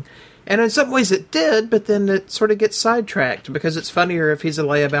developing. And in some ways it did, but then it sort of gets sidetracked, because it's funnier if he's a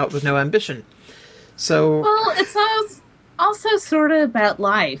layabout with no ambition. So... Well, it's also sort of about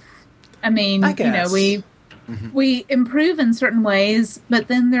life. I mean, I guess. We improve in certain ways, but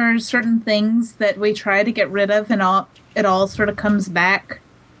then there are certain things that we try to get rid of, and it all sort of comes back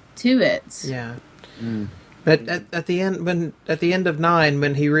to it. Yeah. But at the end of 9,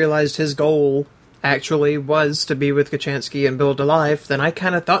 when he realized his goal actually was to be with Kachansky and build a life, then I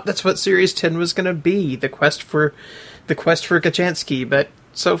kind of thought that's what Series 10 was going to be, the quest for Kachansky. But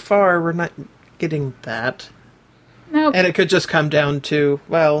so far, we're not getting that. Nope. And it could just come down to,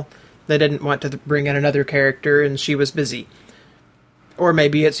 well, they didn't want to bring in another character, and she was busy. Or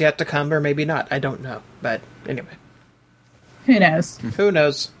maybe it's yet to come, or maybe not. I don't know. But anyway. Who knows? Who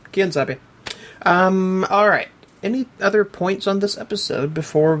knows? Kienzabe. Alright. Any other points on this episode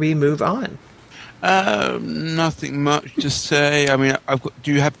before we move on? Nothing much to say. I mean,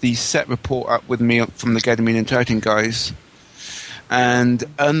 do you have the set report up with me from the Gadamine and Titan guys? And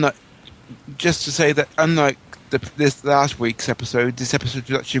just to say that unlike this last week's episode, this episode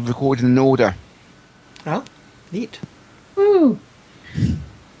was actually recorded in order. Oh, neat. Woo!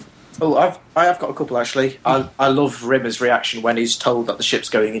 Oh, I have got a couple actually. I love Rimmer's reaction when he's told that the ship's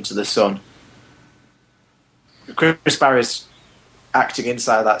going into the sun. Chris Barry's acting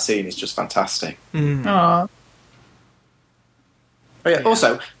inside that scene is just fantastic. Aw. Oh, yeah.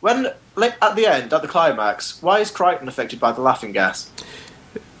 Also, when at the end, at the climax, why is Crichton affected by the laughing gas?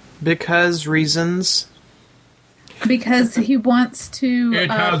 Because reasons. Because he wants to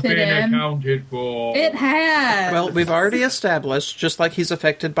It has fit been in. accounted for. It has. Well, we've already established, just like he's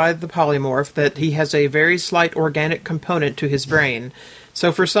affected by the polymorph, that he has a very slight organic component to his brain.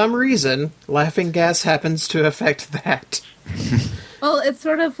 So for some reason, laughing gas happens to affect that. Well, it's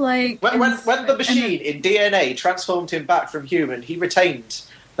sort of like... When the machine in DNA transformed him back from human, he retained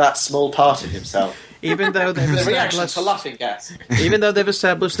that small part of himself. Even though they've The reaction established, to laughing gas. even though they've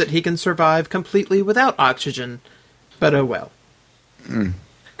established that he can survive completely without oxygen, but oh well.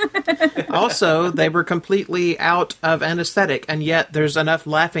 Also, they were completely out of anesthetic, and yet there's enough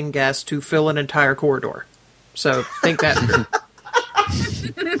laughing gas to fill an entire corridor. So think that through.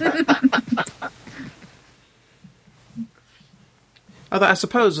 Although I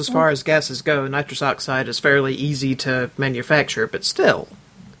suppose, as far as gases go, nitrous oxide is fairly easy to manufacture, but still.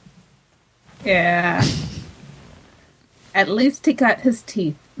 Yeah. At least he got his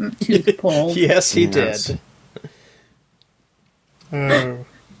tooth pulled. Yes, he Yes. did. Oh.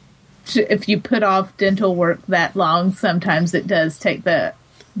 If you put off dental work that long, sometimes it does take the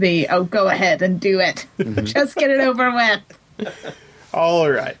go ahead and do it. Just get it over with. All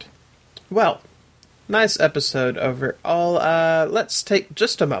right. Well, nice episode overall. Let's take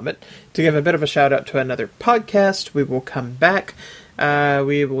just a moment to give a bit of a shout out to another podcast. We will come back.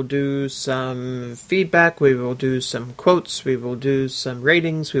 We will do some feedback. We will do some quotes. We will do some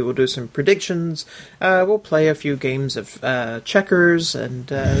ratings. We will do some predictions. We'll play a few games of checkers and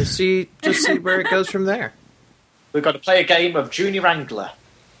see where it goes from there. We've got to play a game of Junior Angler.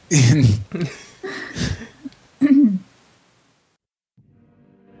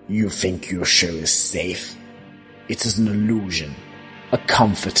 You think your show is safe? It is an illusion, a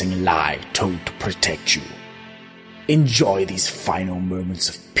comforting lie told to protect you. Enjoy these final moments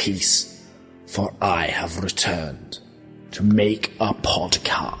of peace, for I have returned to make a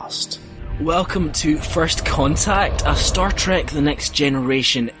podcast. Welcome to First Contact, a Star Trek The Next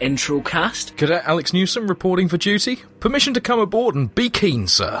Generation intro cast. Cadet Alex Newsom reporting for duty. Permission to come aboard and be keen,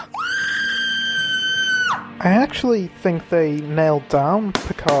 sir. I actually think they nailed down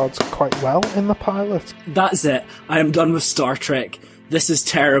Picard quite well in the pilot. That's it. I am done with Star Trek. This is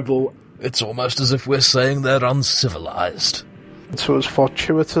terrible. It's almost as if we're saying they're uncivilized. So it was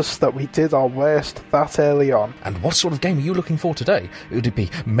fortuitous that we did our worst that early on. And what sort of game are you looking for today? Would it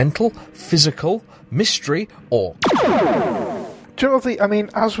be mental, physical, mystery, or... Geordi, I mean,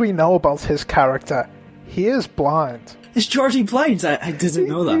 as we know about his character, he is blind. Is Georgie blind? I didn't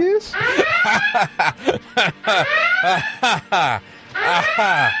know He that.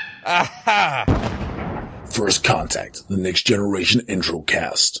 is? First Contact, the Next Generation intro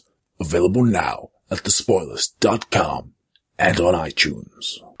cast. Available now at thespoilers.com and on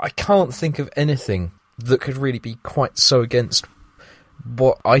iTunes. I can't think of anything that could really be quite so against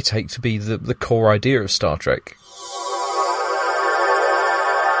what I take to be the core idea of Star Trek.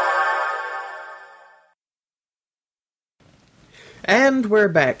 And we're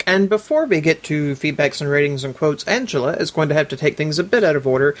back. And before we get to feedbacks and ratings and quotes, Angela is going to have to take things a bit out of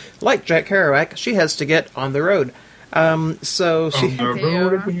order. Like Jack Kerouac, she has to get on the road. So she...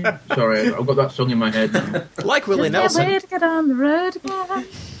 Sorry, I've got that song in my head now. Like Willie Nelson. Way to get on the road again.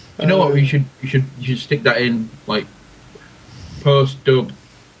 You know what? You should stick that in, like, post-dub.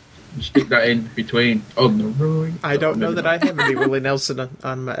 Stick that in between on the road. I don't know that I have any Willie Nelson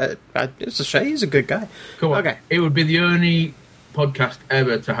on my... it's a shame. He's a good guy. Come on. Okay. It would be the only podcast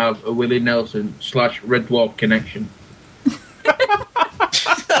ever to have a Willie Nelson / Red Dwarf connection.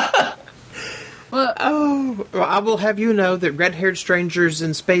 Well, I will have you know that Red Haired Strangers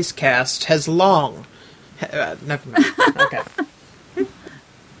in Space Cast has long... never mind. Okay.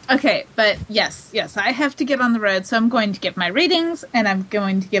 okay, but yes, I have to get on the road, so I'm going to give my ratings, and I'm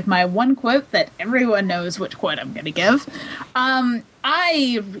going to give my one quote that everyone knows which quote I'm going to give.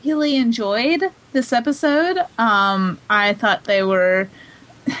 I really enjoyed this episode. I thought they were...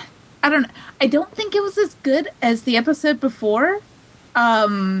 I don't think it was as good as the episode before,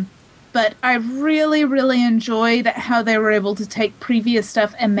 but I really, really enjoyed how they were able to take previous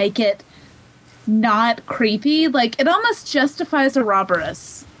stuff and make it not creepy. Like, it almost justifies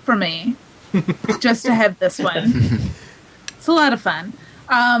Ouroboros for me, just to have this one. It's a lot of fun.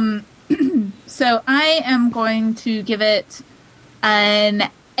 So I am going to give it an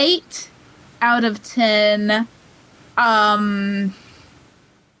 8 out of 10.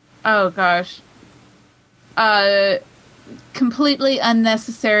 Oh gosh. Completely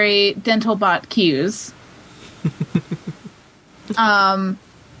unnecessary dental bot cues. And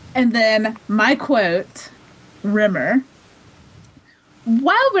then my quote, Rimmer.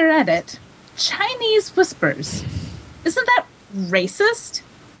 While we're at it, Chinese whispers. Isn't that racist?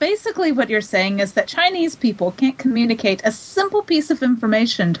 Basically what you're saying is that Chinese people can't communicate a simple piece of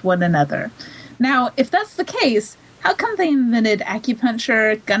information to one another. Now, if that's the case, how come they invented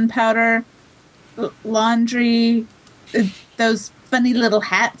acupuncture, gunpowder, laundry, those funny little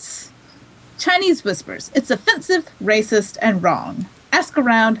hats? Chinese whispers. It's offensive, racist, and wrong. Ask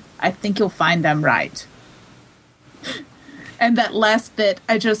around. I think you'll find I'm right. And that last bit,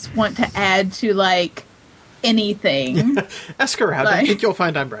 I just want to add to, like, anything. Ask around. I think you'll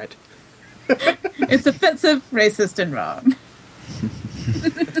find I'm right. It's offensive, racist, and wrong.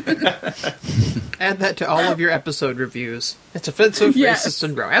 Add that to all of your episode reviews. It's offensive, racist,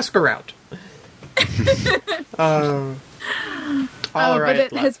 and wrong. Ask around. All right. But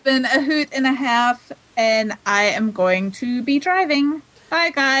it has been a hoot and a half, and I am going to be driving. Bye,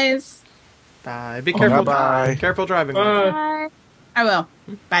 guys. Bye. Be careful. Bye. Careful driving. Bye. I will.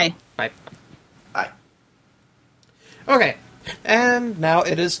 Bye. Bye. Bye. Okay. And now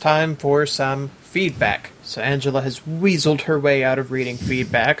it is time for some feedback. So Angela has weaseled her way out of reading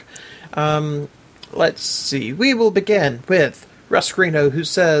feedback. Let's see. We will begin with Russ Greeno, who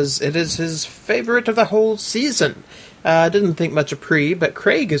says it is his favorite of the whole season. Didn't think much of Pre, but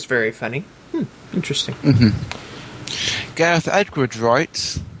Craig is very funny. Interesting. Mm-hmm. Gareth Edwards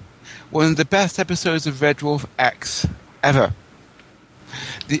writes, one of the best episodes of Red Dwarf X ever.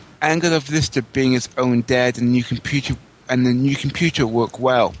 The angle of Lister being its own dad and the new computer work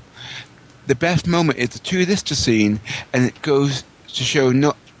well. The best moment is the 2 Lister scene, and it goes to show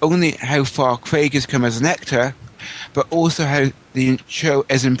not only how far Craig has come as an actor, but also how the show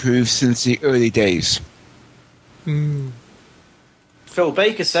has improved since the early days. Phil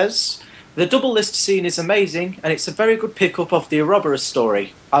Baker says, the double Lister scene is amazing, and it's a very good pick-up of the Ouroboros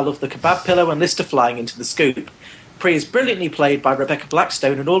story. I love the kebab pillow and Lister flying into the scoop. Pre is brilliantly played by Rebecca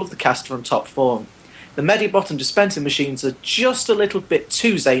Blackstone, and all of the cast are on top form. The Medibot and dispensing machines are just a little bit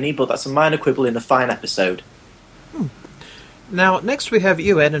too zany, but that's a minor quibble in a fine episode. Now, next we have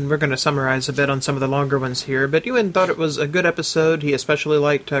Ewan, and we're going to summarize a bit on some of the longer ones here, but Ewan thought it was a good episode. He especially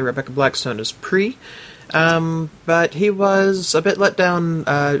liked Rebecca Blackstone as Pre, but he was a bit let down,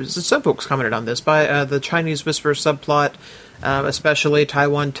 some folks commented on this, by the Chinese Whisperer subplot, especially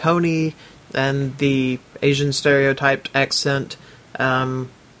Taiwan Tony and the Asian stereotyped accent.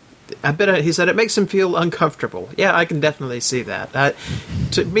 He said it makes him feel uncomfortable. Yeah, I can definitely see that.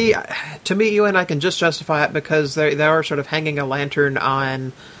 To me, Ewan, I can just justify it because they are sort of hanging a lantern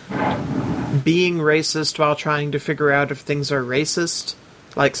on being racist while trying to figure out if things are racist,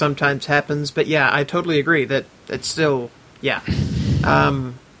 like sometimes happens. But yeah, I totally agree that it's still, yeah.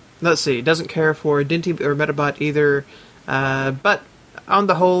 Let's see, doesn't care for Dinty or Medibot either, but on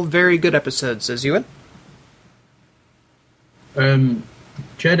the whole, very good episode, says Ewan.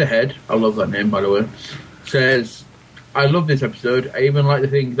 Cheddarhead, I love that name by the way, says, I love this episode. I even like the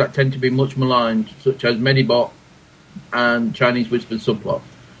things that tend to be much maligned, such as Medibot and Chinese Whisper subplot.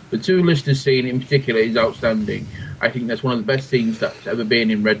 The two Lister scene in particular is outstanding. I think that's one of the best scenes that's ever been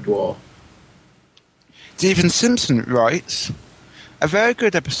in Red Dwarf. Stephen Simpson writes, a very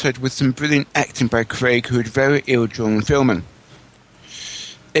good episode with some brilliant acting by Craig, who had very ill-drawn filming.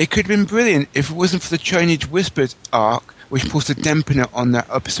 It could have been brilliant if it wasn't for the Chinese Whispers arc, which puts a dampener on that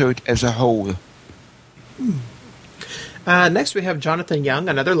episode as a whole. Next we have Jonathan Young,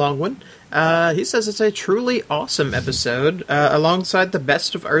 another long one. He says it's a truly awesome episode, alongside the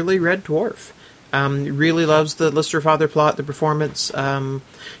best of early Red Dwarf. Really loves the Lister father plot, the performance.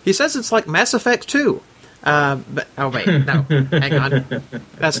 He says it's like Mass Effect 2. But oh wait, no, hang on,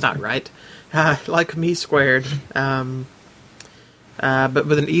 that's not right. Like Me Squared, but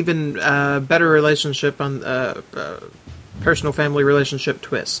with an even better relationship on personal family relationship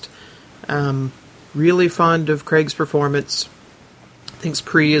twist. Really fond of Craig's performance. Thinks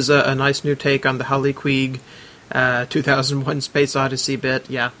Pre is a nice new take on the Holly Queeg 2001 Space Odyssey bit.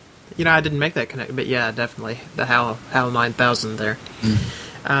 Yeah, you know, I didn't make that connection, but yeah, definitely the HAL 9000 there.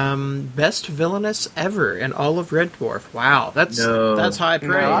 Best villainess ever in all of Red Dwarf. Wow, that's high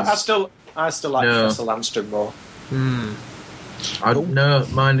praise. No, I still like Professor Landstrom more. No,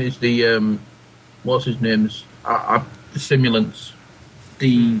 mine is the what's his name's the Simulants.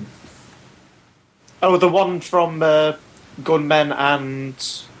 The one from Gunmen and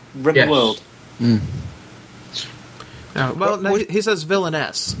RimWorld. Yes. Oh, well, no, he says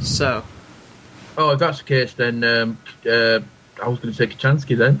villainess, so. Oh, if that's the case, then I was going to say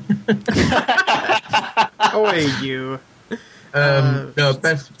Kachansky then. Oh, you. No,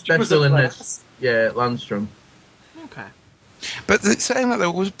 best villainess. Yeah, Landstrom. Okay. But saying that,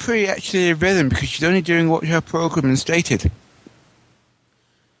 though, was Pre actually a villain because she's only doing what her programming stated.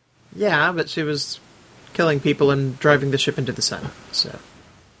 Yeah, but she was killing people and driving the ship into the sun, so.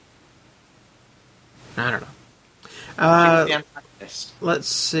 I don't know. The antagonist. Let's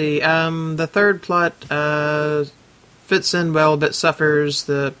see. The third plot fits in well, but suffers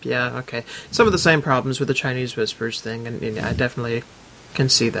some of the same problems with the Chinese Whispers thing, and I definitely can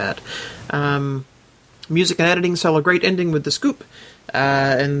see that. Music and editing saw a great ending with the scoop,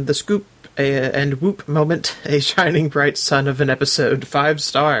 and the scoop and whoop moment, a shining bright sun of an episode, 5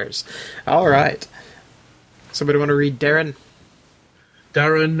 stars. All right. Somebody want to read Darren?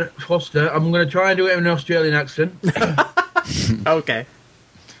 Darren Foster. I'm going to try and do it in an Australian accent. Okay.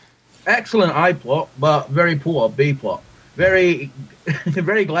 Excellent A plot, but very poor B plot. Very,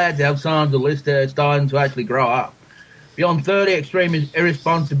 very glad to have some of the Lister starting to actually grow up. Beyond 30, extreme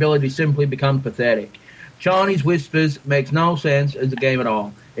irresponsibility simply becomes pathetic. Chinese Whispers makes no sense as a game at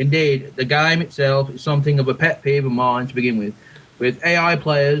all. Indeed, the game itself is something of a pet peeve of mine to begin with. With AI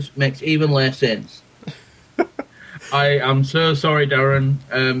players, makes even less sense. I am so sorry, Darren.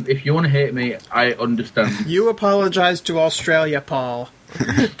 If you want to hate me, I understand. You apologize to Australia, Paul.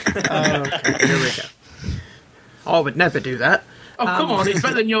 Okay, here we go. I would never do that. Oh, come on, it's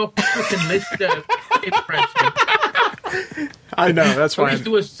better than your fucking Lister impression. I know, that's why. At least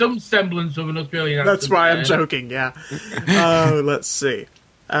there was some semblance of an Australian accent. That's why I'm joking, yeah. Let's see.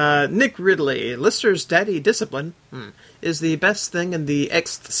 Nick Ridley, Lister's Daddy Discipline is the best thing in the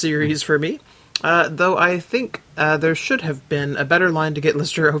Xth series for me. Though I think there should have been a better line to get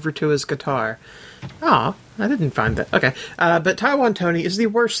Lister over to his guitar. Oh, I didn't find that. Okay. But Taiwan Tony is the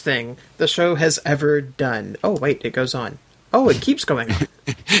worst thing the show has ever done. Oh, wait, it goes on. Oh, it keeps going on.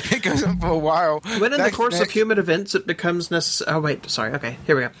 It goes on for a while. When in the course of human events it becomes necessary... Oh, wait, sorry. Okay,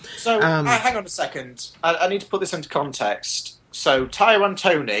 here we go. So, hang on a second. I need to put this into context. So, Taiwan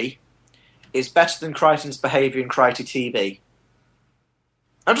Tony is better than Crichton's behaviour in Crichton TV.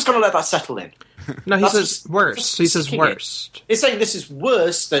 I'm just going to let that settle in. No, he says worse. He says worst. He's saying this is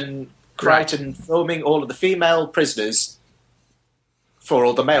worse than Crichton filming all of the female prisoners for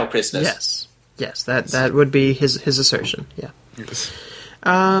all the male prisoners. Yes, that would be his assertion. Yeah. Yes.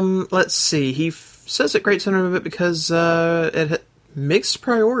 Let's see. He says it great center of it because it had mixed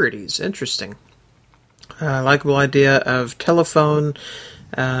priorities. Interesting. Likeable idea of telephone.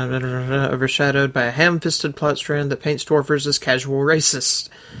 Overshadowed by a ham-fisted plot strand that paints dwarfers as casual racist.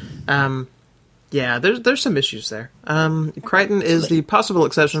 Yeah, there's some issues there. Crichton is the possible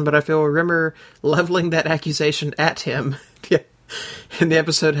exception, but I feel Rimmer leveling that accusation at him in the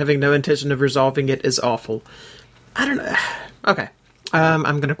episode having no intention of resolving it is awful. I don't know. Okay. I'm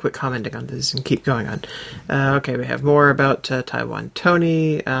going to quit commenting on this and keep going on. Okay, we have more about Taiwan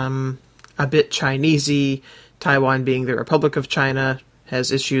Tony. A bit Chinesey. Taiwan being the Republic of China has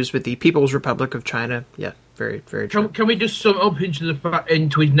issues with the People's Republic of China. Yeah, very, very true. Can we just sum up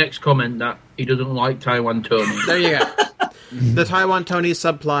into his next comment that he doesn't like Taiwan Tony? There you go. The Taiwan Tony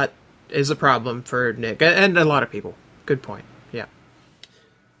subplot is a problem for Nick and a lot of people. Good point. Yeah.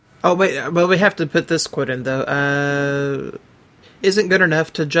 Oh, wait, well, we have to put this quote in, though. Isn't good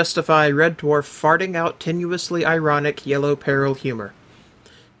enough to justify Red Dwarf farting out tenuously ironic Yellow Peril humor.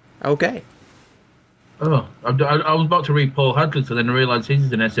 Okay. Oh, I was about to read Paul Hadley, so then I realised his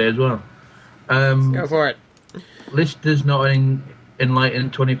is an essay as well. Go for it. Lister's not an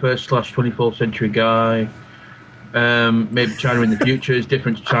enlightened 21st/24th century guy. Maybe China in the future is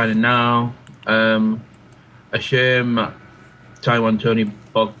different to China now. A shame Taiwan Tony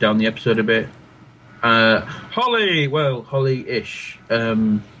bogged down the episode a bit. Holly-ish.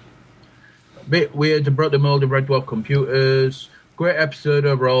 Bit weird to broke the mold of Red Dwarf computers. Great episode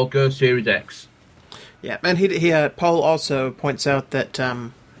overall. Go Series X. Yeah, and he Paul also points out that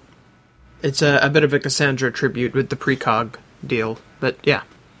it's a bit of a Cassandra tribute with the precog deal. But yeah,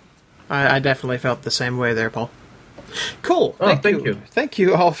 I definitely felt the same way there, Paul. Cool. Thank you. Thank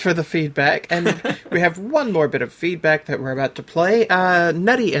you all for the feedback. And we have one more bit of feedback that we're about to play.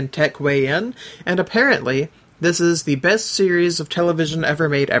 Nutty and Tech weigh in, and apparently this is the best series of television ever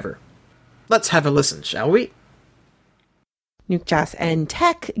made ever. Let's have a listen, shall we? Nuke Joss and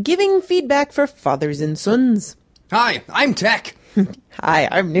Tech giving feedback for Fathers and Sons. Hi, I'm Tech. Hi,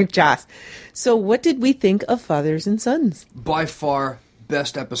 I'm Nuke Joss. So what did we think of Fathers and Sons? By far,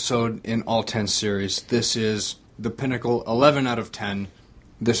 best episode in all 10 series. This is the pinnacle, 11 out of 10.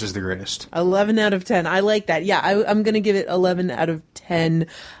 This is the greatest. 11 out of 10. I like that. Yeah, I'm going to give it 11 out of 10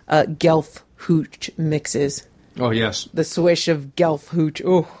 Gelf Hooch mixes. Oh, yes. The swish of Gelf Hooch.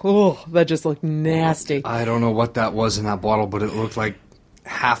 Oh, that just looked nasty. I don't know what that was in that bottle, but it looked like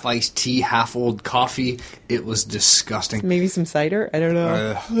half iced tea, half old coffee. It was disgusting. Maybe some cider? I don't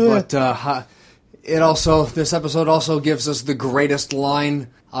know. This episode also gives us the greatest line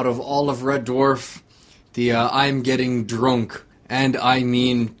out of all of Red Dwarf. The I'm getting drunk, and I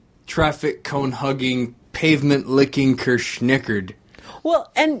mean traffic cone hugging, pavement licking kerschnickerd. Well,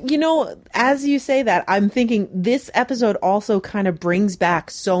 and as you say that, I'm thinking this episode also kind of brings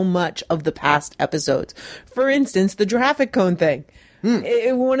back so much of the past episodes. For instance, the traffic cone thing.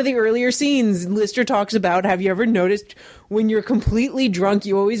 In one of the earlier scenes, Lister talks about, have you ever noticed when you're completely drunk,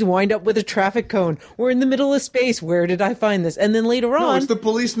 you always wind up with a traffic cone? We're in the middle of space. Where did I find this? And then later on... No, it's the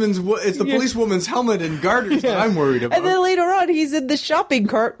policewoman's helmet and garters that I'm worried about. And then later on, he's in the shopping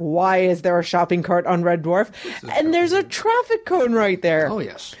cart. Why is there a shopping cart on Red Dwarf? And there's a traffic cone right there. Oh,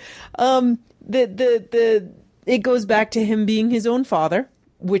 yes. It goes back to him being his own father,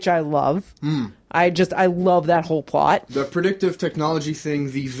 which I love. I love that whole plot. The predictive technology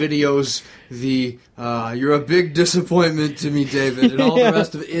thing, the videos, you're a big disappointment to me, David, and all the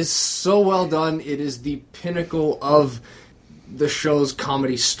rest of it is so well done. It is the pinnacle of the show's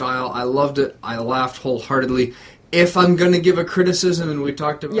comedy style. I loved it. I laughed wholeheartedly. If I'm going to give a criticism, and we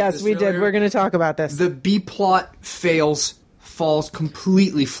talked about this earlier, did. We're going to talk about this. The B-plot falls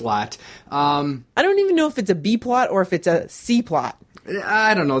completely flat. I don't even know if it's a B-plot or if it's a C-plot.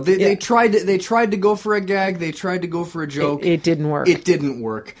 I don't know. They tried to go for a gag. They tried to go for a joke. It didn't work. It didn't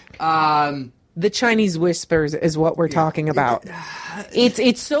work. The Chinese whispers is what we're talking about.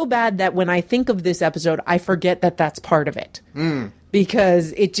 It's so bad that when I think of this episode, I forget that that's part of it.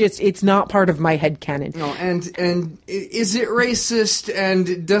 Because it's not part of my headcanon. No, and is it racist,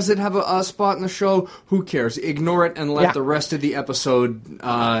 and does it have a spot in the show? Who cares? Ignore it and let the rest of the episode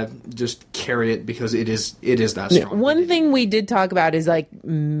just carry it, because it is that strong. One thing we did talk about is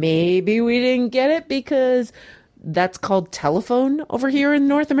maybe we didn't get it because that's called telephone over here in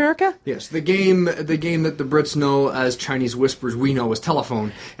North America? Yes, the game that the Brits know as Chinese whispers, we know as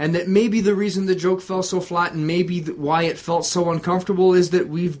telephone. And that maybe the reason the joke fell so flat, and maybe why it felt so uncomfortable, is that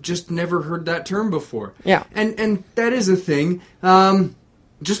we've just never heard that term before. Yeah. And that is a thing.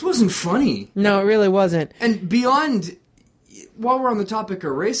 Just wasn't funny. No, it really wasn't. And beyond, while we're on the topic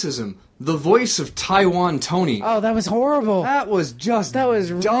of racism, the voice of Taiwan Tony. Oh, that was horrible. That was dumb.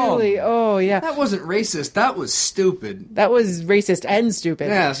 Really, oh yeah. That wasn't racist, that was stupid. That was racist and stupid.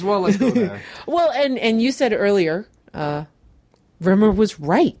 Yes, well, let's go there. Well, and you said earlier, Rimmer was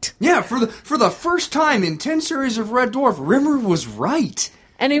right. Yeah, for the first time in 10 series of Red Dwarf, Rimmer was right.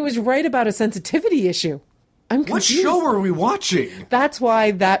 And he was right about a sensitivity issue. I'm confused. What show are we watching? That's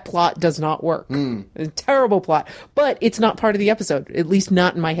why that plot does not work. A terrible plot. But it's not part of the episode, at least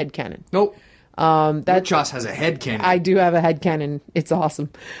not in my headcanon. Nope. That Joss has a headcanon. I do have a headcanon. It's awesome.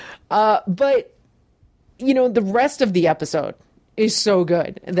 But, the rest of the episode is so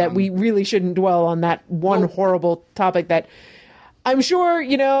good that we really shouldn't dwell on that one horrible topic that I'm sure,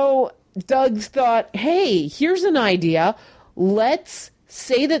 Doug thought, hey, here's an idea. Let's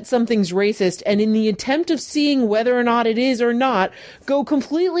say that something's racist, and in the attempt of seeing whether or not it is or not, go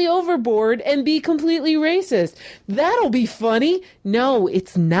completely overboard and be completely racist. That'll be funny. No,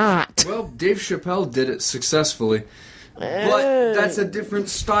 it's not. Well, Dave Chappelle did it successfully. But that's a different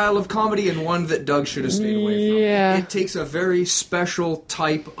style of comedy and one that Doug should have stayed away from. Yeah. It takes a very special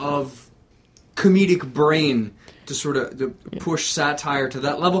type of comedic brain to sort of to push satire to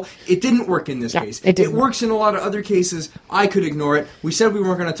that level. It didn't work in this case. It works in a lot of other cases. I could ignore it. We said we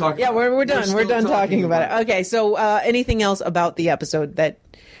weren't going to talk about it. Yeah, we're done. We're done talking about it. Okay, so anything else about the episode that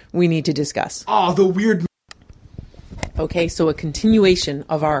we need to discuss? Oh, the weird... Okay, so a continuation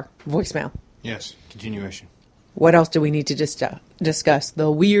of our voicemail. Yes, continuation. What else do we need to discuss? The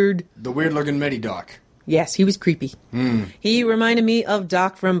weird-looking Medidoc. Yes, he was creepy. He reminded me of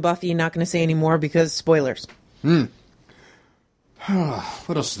Doc from Buffy. Not going to say any more because spoilers. What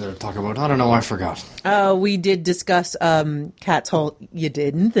else is there to talk about? I don't know. I forgot. We did discuss Cat's whole "you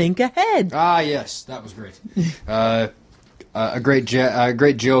didn't think ahead." Ah, yes, that was great. A great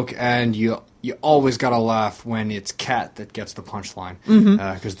joke, and you always gotta laugh when it's Cat that gets the punchline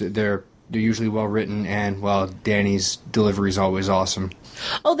because they're usually well written, and Danny's delivery is always awesome.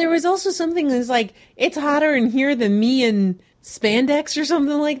 Oh, there was also something that's like, it's hotter in here than me in spandex or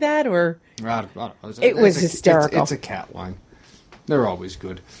something like that, or... I don't know. It was hysterical. It's a Cat line. They're always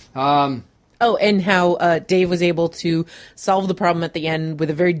good. Oh, and how Dave was able to solve the problem at the end with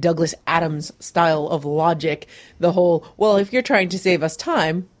a very Douglas Adams style of logic. The whole, well, if you're trying to save us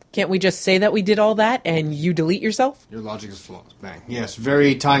time, can't we just say that we did all that and you delete yourself? Your logic is flawless. Bang. Yes,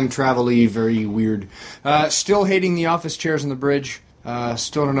 very time travel-y, very weird. Still hating the office chairs on the bridge.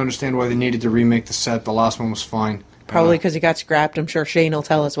 Still don't understand why they needed to remake the set. The last one was fine. Probably because it got scrapped. I'm sure Shane will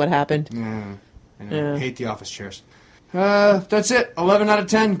tell us what happened. Yeah, I know. Hate the office chairs. That's it. 11 out of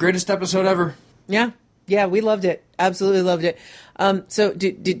 10. Greatest episode ever. Yeah, we loved it. Absolutely loved it. So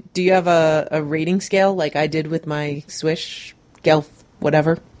do you have a rating scale like I did with my Swish, Gelf,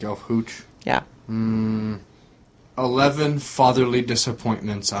 whatever? Gelf Hooch? Yeah. 11 fatherly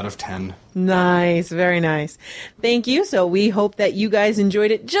disappointments out of 10. Nice, very nice. Thank you. So we hope that you guys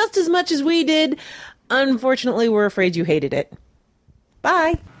enjoyed it just as much as we did. Unfortunately, we're afraid you hated it.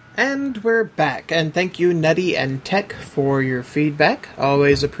 Bye. And we're back, and thank you, Nutty and Tech, for your feedback.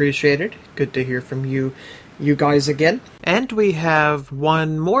 Always appreciated. Good to hear from you guys again. And we have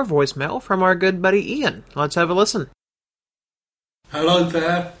one more voicemail from our good buddy Ian. Let's have a listen. Hello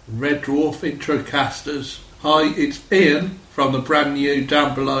there, Red Dwarf Introcasters. Hi, it's Ian from the brand new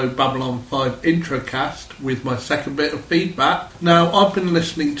Down Below Babylon 5 Introcast with my second bit of feedback. Now, I've been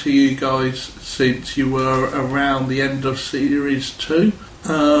listening to you guys since you were around the end of Series 2.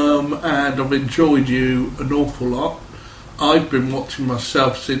 And I've enjoyed you an awful lot. I've been watching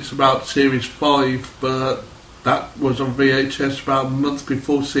myself since about Series 5, but that was on VHS about a month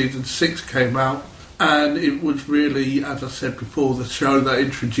before Season 6 came out. And it was really, as I said before, the show that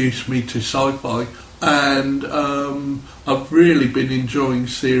introduced me to sci-fi. And I've really been enjoying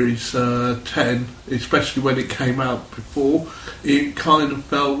Series 10, especially when it came out before. It kind of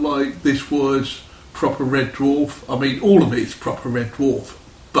felt like this was proper Red Dwarf. I mean, all of it is proper Red Dwarf,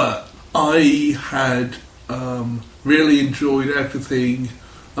 but I had really enjoyed everything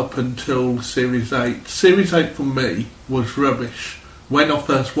up until Series 8. Series 8 for me was rubbish when I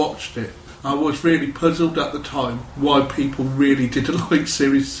first watched it. I was really puzzled at the time why people really didn't like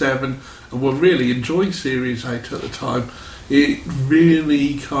Series 7 and were really enjoying Series 8 at the time. It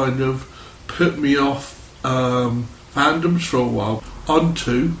really kind of put me off fandoms for a while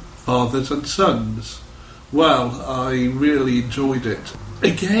onto Fathers and Sons. Well, I really enjoyed it.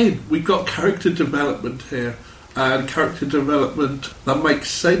 Again, we've got character development here, and character development that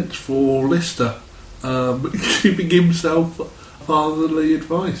makes sense for Lister, giving himself fatherly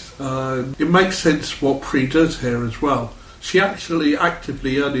advice. It makes sense what Pre does here as well. She actually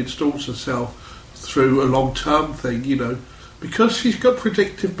actively uninstalls herself through a long-term thing, because she's got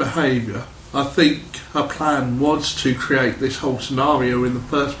predictive behaviour. I think her plan was to create this whole scenario in the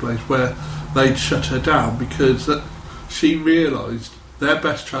first place where they'd shut her down because she realised their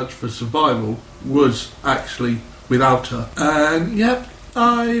best chance for survival was actually without her. And yep,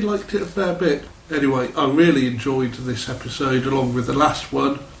 I liked it a fair bit. Anyway, I really enjoyed this episode along with the last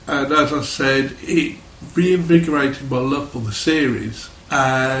one, and as I said, it reinvigorated my love for the series,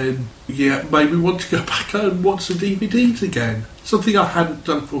 and made me want to go back and watch the DVDs again, something I hadn't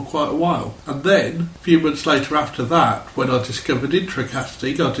done for quite a while. And then, a few months later after that, when I discovered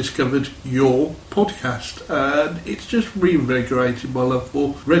Introcasting, I discovered your podcast, and it's just reinvigorated my love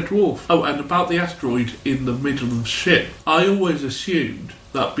for Red Dwarf. Oh, and about the asteroid in the middle of the ship, I always assumed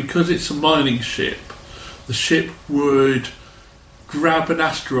that because it's a mining ship, the ship would grab an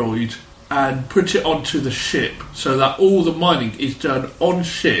asteroid and put it onto the ship so that all the mining is done on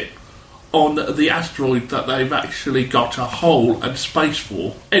ship on the asteroid that they've actually got a hole and space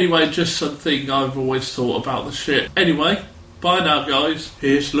for. Anyway, just something I've always thought about the ship. Anyway, bye now, guys.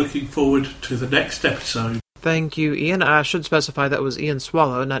 Here's looking forward to the next episode. Thank you, Ian. I should specify that was Ian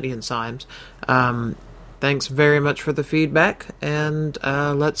Swallow, not Ian Symes. Thanks very much for the feedback, and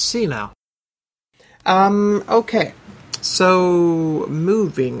let's see now. Okay. So,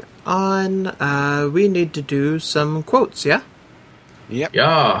 moving on, we need to do some quotes, yeah? Yep.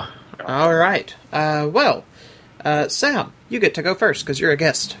 Yeah. All right. Sam, you get to go first, because you're a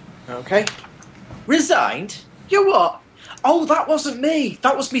guest. Okay. Resigned? You what? Oh, that wasn't me.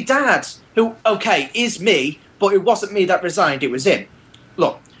 That was me dad. Who, okay, is me, but it wasn't me that resigned, it was him.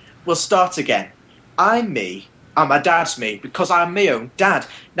 Look, we'll start again. I'm me, and my dad's me, because I'm my own dad.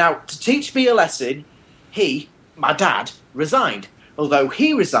 Now, to teach me a lesson, he, my dad, resigned. Although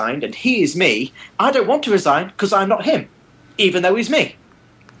he resigned and he is me, I don't want to resign because I'm not him, even though he's me.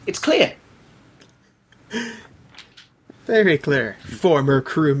 It's clear. Very clear. Former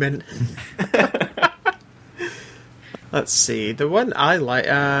crewman. Let's see. The one I like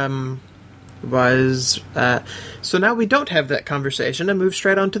was... so now we don't have that conversation and move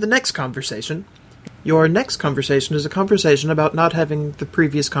straight on to the next conversation. Your next conversation is a conversation about not having the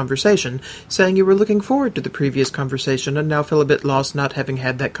previous conversation, saying you were looking forward to the previous conversation and now feel a bit lost not having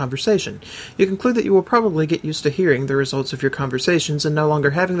had that conversation. You conclude that you will probably get used to hearing the results of your conversations and no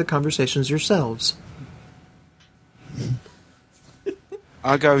longer having the conversations yourselves.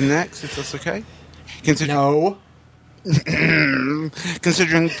 I'll go next, if that's okay. No.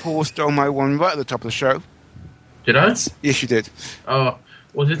 Considering Paul stole my one right at the top of the show. Did I? Yes, you did. Oh,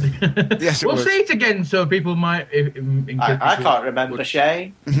 was it? Yes, it we'll was. say it again so people might... I can't remember,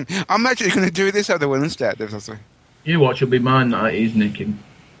 Shay. I'm actually going to do this other one instead, if that's okay. You watch, it'll be mine that is nicking.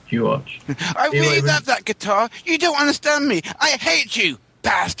 You watch. I really love that guitar. You don't understand me. I hate you,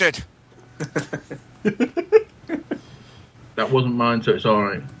 bastard. That wasn't mine, so it's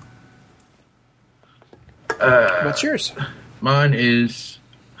alright. What's yours? Mine is...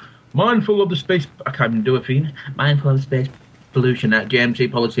 Mindful of the space... I can't even do it, Fiend. Mindful of the space pollution that GMC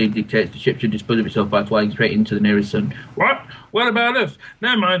policy dictates the ship should dispose of itself by flying straight into the nearest sun. What? What about us?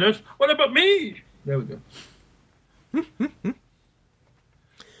 Never mind us. What about me? There we go.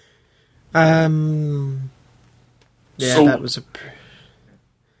 Yeah, So- that was a...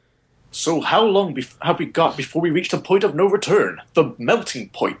 So how long have we got before we reach the point of no return? The melting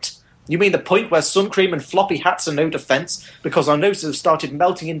point. You mean the point where sun cream and floppy hats are no defence because our noses have started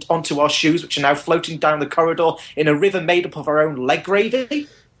melting onto our shoes, which are now floating down the corridor in a river made up of our own leg gravy?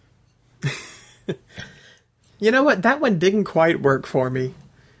 You know what? That one didn't quite work for me.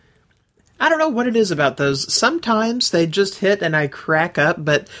 I don't know what it is about those. Sometimes they just hit and I crack up,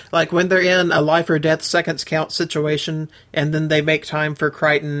 but like when they're in a life or death seconds count situation and then they make time for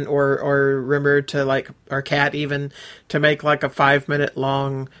Crichton or Rimmer to like, or Cat even, to make like a 5-minute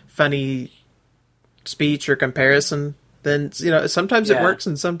long funny speech or comparison, then, you know, sometimes it works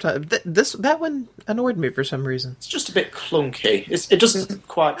and sometimes... that one annoyed me for some reason. It's just a bit clunky. It doesn't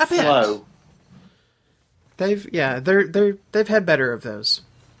quite flow. They've had better of those.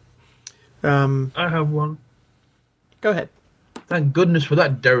 I have one. Go ahead. Thank goodness for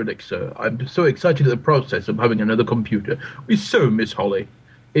that derelict, sir. I'm so excited at the process of having another computer. We so miss Holly.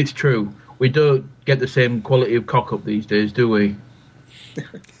 It's true. We don't get the same quality of cock-up these days, do we?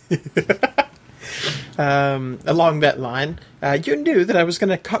 Along that line, you knew that I was going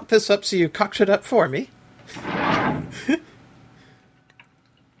to cock this up, so you cocked it up for me.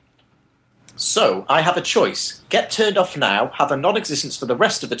 So, I have a choice. Get turned off now, have a non-existence for the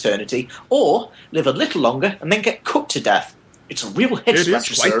rest of eternity, or live a little longer and then get cooked to death. It's a real head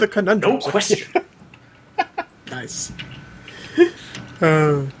scratcher, quite sir. the conundrum. No question. Nice.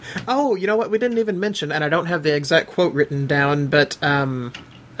 Oh, you know what? We didn't even mention, and I don't have the exact quote written down, but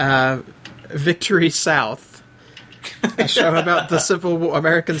Victory South, a show about the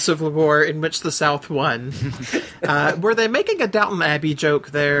American Civil War in which the South won. Were they making a Downton Abbey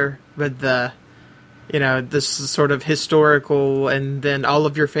joke there with the, you know, this sort of historical, and then all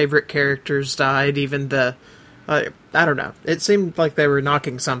of your favorite characters died, even the, I don't know. It seemed like they were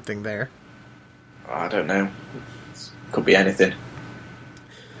knocking something there. I don't know. Could be anything.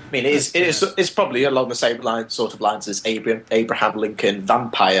 I mean, it's probably along the same sort of lines as Abraham Lincoln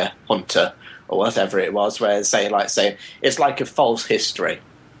Vampire Hunter, or whatever it was, where it's saying it's like a false history.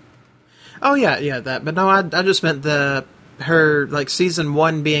 Oh yeah, that. But no, I just meant her like season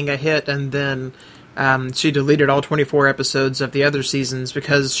 1 being a hit, and then she deleted all 24 episodes of the other seasons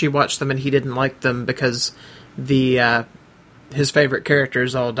because she watched them and he didn't like them because the his favorite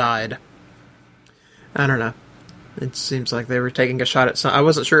characters all died. I don't know. It seems like they were taking a shot at some... I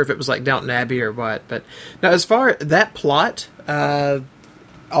wasn't sure if it was like Downton Abbey or what, but... Now, as far as that plot,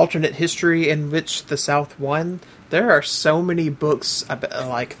 alternate history in which the South won, there are so many books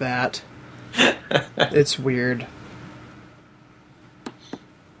like that. It's weird.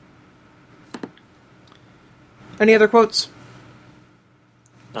 Any other quotes?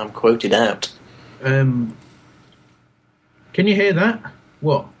 I'm quoted out. Can you hear that?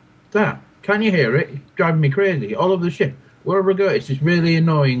 What? That? Can you hear it? It's driving me crazy. All over the ship. Wherever I go, it's this really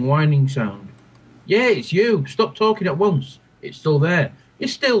annoying whining sound. Yeah, it's you. Stop talking at once. It's still there.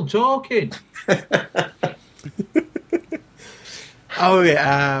 It's still talking. Oh,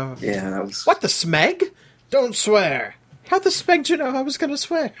 yeah. Yeah, that was... What, the smeg? Don't swear. How the smeg did you know I was going to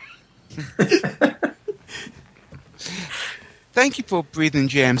swear? Thank you for breathing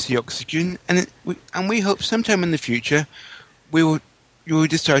JMC oxygen, and we hope sometime in the future you will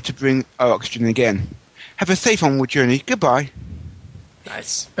decide to bring our oxygen again. Have a safe onward journey. Goodbye.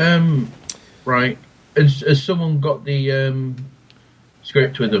 Nice. Right. Has someone got the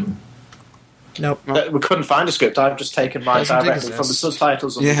script with them? Nope. We couldn't find a script. I've just taken mine directly from the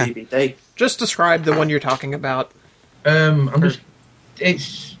subtitles on the DVD. Just describe the one you're talking about.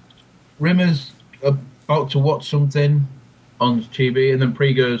 It's Rimmer's about to watch something on TV, and then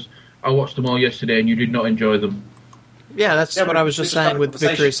Pre goes, I watched them all yesterday and you did not enjoy them. Yeah, that's what I was just saying with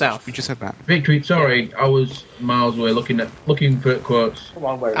Victory South. We just had that. Victory, sorry, I was miles away looking for quotes. Come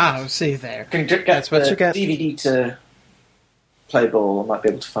on, where is Oh, see there. Can get That's what you get. DVD to play ball. I might be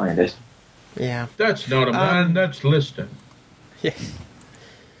able to find it. Yeah. That's not a man, that's Lister. Yeah.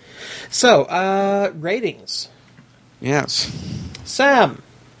 So, ratings. Yes. Sam,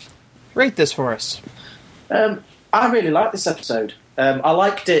 rate this for us. I really like this episode. I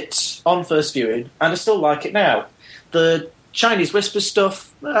liked it on first viewing, and I still like it now. The Chinese Whisper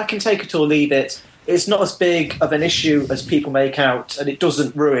stuff, I can take it or leave it. It's not as big of an issue as people make out, and it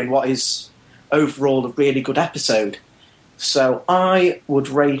doesn't ruin what is overall a really good episode. So I would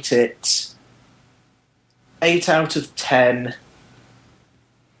rate it 8 out of 10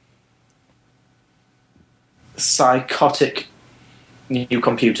 psychotic new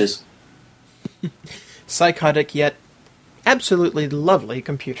computers. Psychotic yet absolutely lovely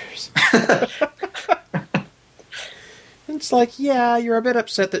computers. It's like, yeah, you're a bit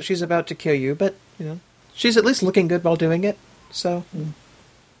upset that she's about to kill you, but, you know, she's at least looking good while doing it, so...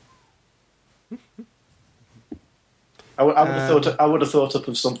 I would have thought up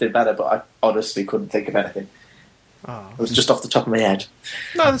of something better, but I honestly couldn't think of anything. Oh. It was just off the top of my head.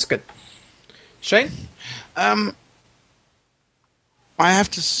 No, that's good. Shane? I have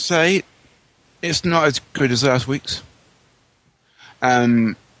to say, it's not as good as last week's.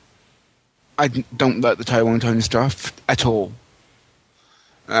 I don't like the Taiwan Tony stuff at all.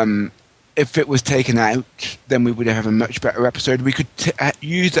 If it was taken out, then we would have a much better episode. We could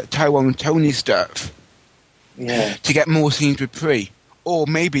use that Taiwan Tony stuff to get more scenes with Pri, or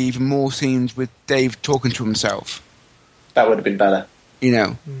maybe even more scenes with Dave talking to himself. That would have been better. You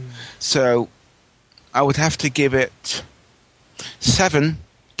know. So, I would have to give it 7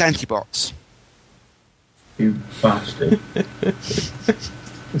 Dantibots. You bastard.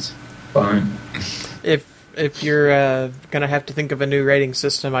 It's fine. If you're gonna have to think of a new rating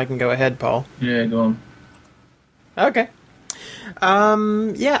system, I can go ahead, Paul. Yeah, go on. Okay.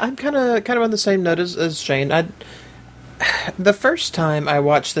 Yeah, I'm kind of on the same note as Shane. The first time I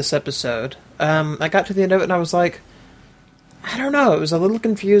watched this episode, I got to the end of it and I was like, I don't know. It was a little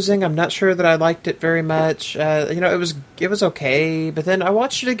confusing. I'm not sure that I liked it very much. It was okay, but then I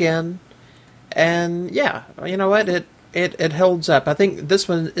watched it again, and yeah, you know what? It holds up. I think this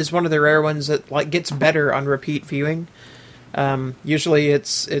one is one of the rare ones that like gets better on repeat viewing. Usually,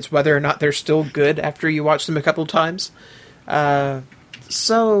 it's whether or not they're still good after you watch them a couple times.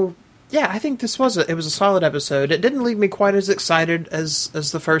 So yeah, I think this was a solid episode. It didn't leave me quite as excited as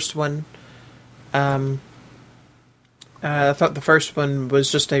the first one. I thought the first one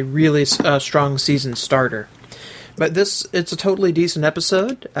was just a really strong season starter. But it's a totally decent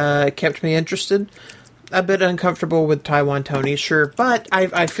episode. It kept me interested. A bit uncomfortable with Taiwan Tony, sure, but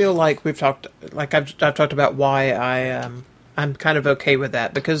I feel like I've talked about why I'm kind of okay with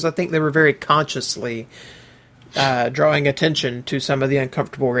that, because I think they were very consciously drawing attention to some of the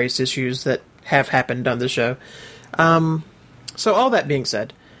uncomfortable race issues that have happened on the show. So all that being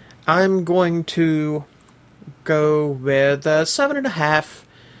said, I'm going to go with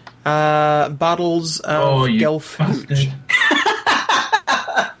 7.5 bottles of Gelf Hooch.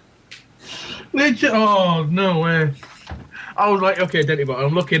 Oh, no way. I was like, okay, Identibot.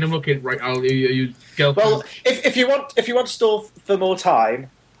 I'm looking. Right, I'll use girl. Well, if you want to store for more time,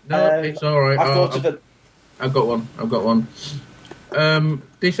 no, it's all right. I've got one.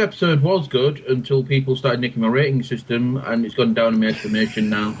 This episode was good until people started nicking my rating system, and it's gone down in my estimation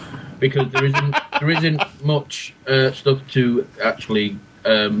now because there isn't much stuff to actually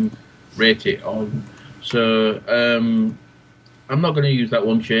rate it on. So I'm not going to use that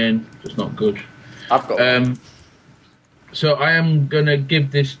one, Shane. It's not good. I've got so I am going to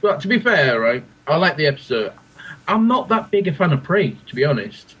give this... Well, to be fair, right, I like the episode. I'm not that big a fan of Prey, to be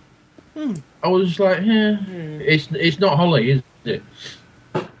honest. I was just like, it's not Holly, is it?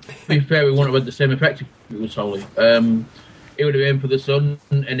 To be fair, we wouldn't have had the same effect if it was Holly. It would have aimed for the sun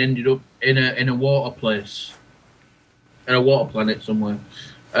and ended up in a water place. In a water planet somewhere.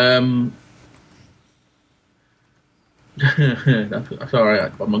 That's all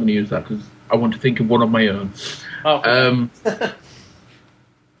right. I'm not going to use that because I want to think of one of my own.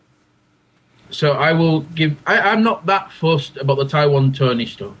 So I will give... I'm not that fussed about the Taiwan Tony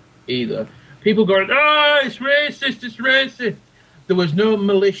stuff either. People going, it's racist. There was no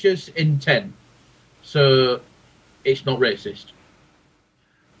malicious intent. So it's not racist.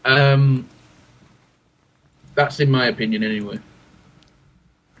 That's in my opinion anyway.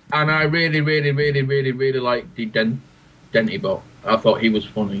 And I really liked the Dentibot. I thought he was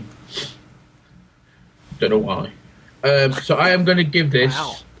funny. Don't know why. So I am going to give this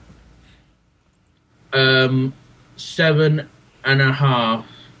 7.5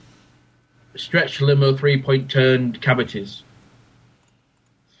 stretch limo 3-point turned cavities.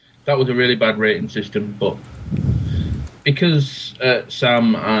 That was a really bad rating system, but because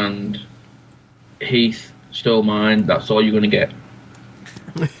Sam and Heath stole mine, that's all you're going to get.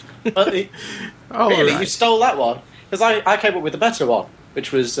 Really? Right. You stole that one? Because I came up with a better one,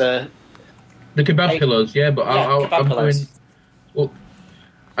 which was... the kebab pillows, yeah, but I'm going... Well,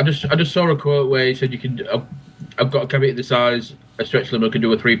 I just saw a quote where he said you can... I've got a cavity the size, a stretch limo can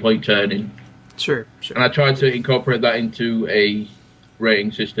do a 3-point turning. Sure. And I tried to incorporate that into a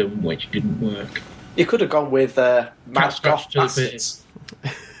rating system, which didn't work. You could have gone with Matt Goff Bastards.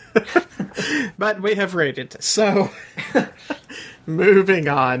 But we have rated, so... Moving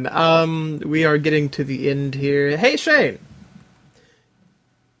on. We are getting to the end here. Hey, Shane.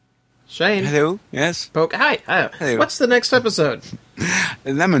 Shane. Hello. Yes. Hi. Hello. What's the next episode?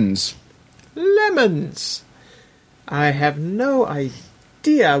 Lemons. I have no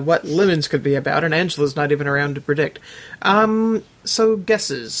idea what lemons could be about, and Angela's not even around to predict. So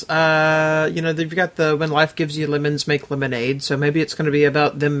guesses. They've got the when life gives you lemons, make lemonade. So maybe it's going to be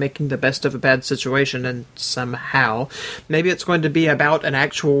about them making the best of a bad situation, and somehow, maybe it's going to be about an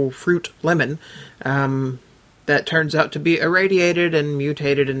actual fruit lemon that turns out to be irradiated and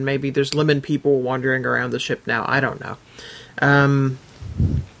mutated, and maybe there's lemon people wandering around the ship now. I don't know.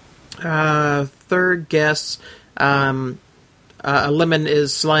 Third guess. A lemon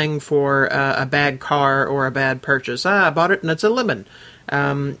is slang for a bad car or a bad purchase. I bought it and it's a lemon.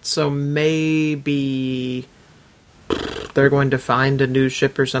 So maybe they're going to find a new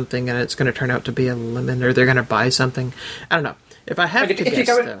ship or something and it's going to turn out to be a lemon, or they're going to buy something. I don't know. If I have to guess,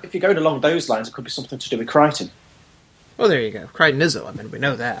 if you're going along those lines, it could be something to do with Crichton. Well, there you go. Crichton is a lemon. We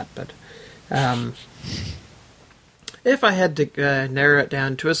know that. But if I had to narrow it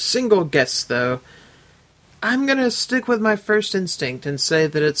down to a single guess, though, I'm going to stick with my first instinct and say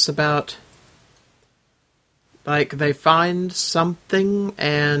that it's about, like, they find something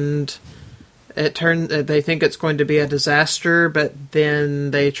and they think it's going to be a disaster, but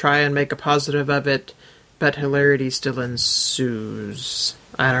then they try and make a positive of it, but hilarity still ensues.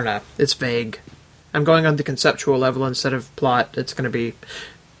 I don't know. It's vague. I'm going on the conceptual level instead of plot. It's going to be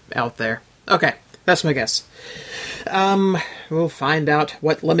out there. Okay, that's my guess. We'll find out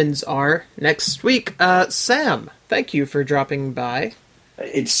what lemons are next week. Sam, thank you for dropping by.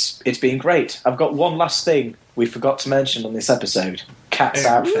 It's been great. I've got one last thing we forgot to mention on this episode. Kat's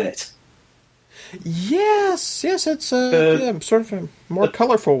outfit. Yes, it's sort of a more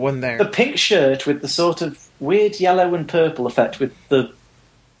colourful one there. The pink shirt with the sort of weird yellow and purple effect with the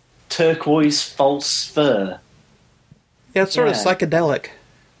turquoise false fur. Yeah, it's sort of psychedelic.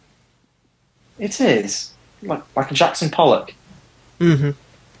 It is. Like a Jackson Pollock. Mm-hmm.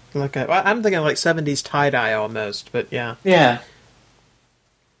 I'm thinking like 70s tie-dye almost, but yeah. Yeah.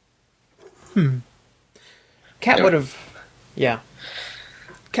 Cat would have... Yeah.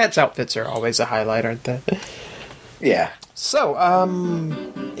 Cat's outfits are always a highlight, aren't they? Yeah. So,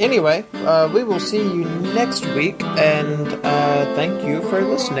 anyway, we will see you next week, and thank you for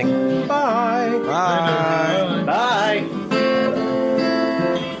listening. Bye! Bye!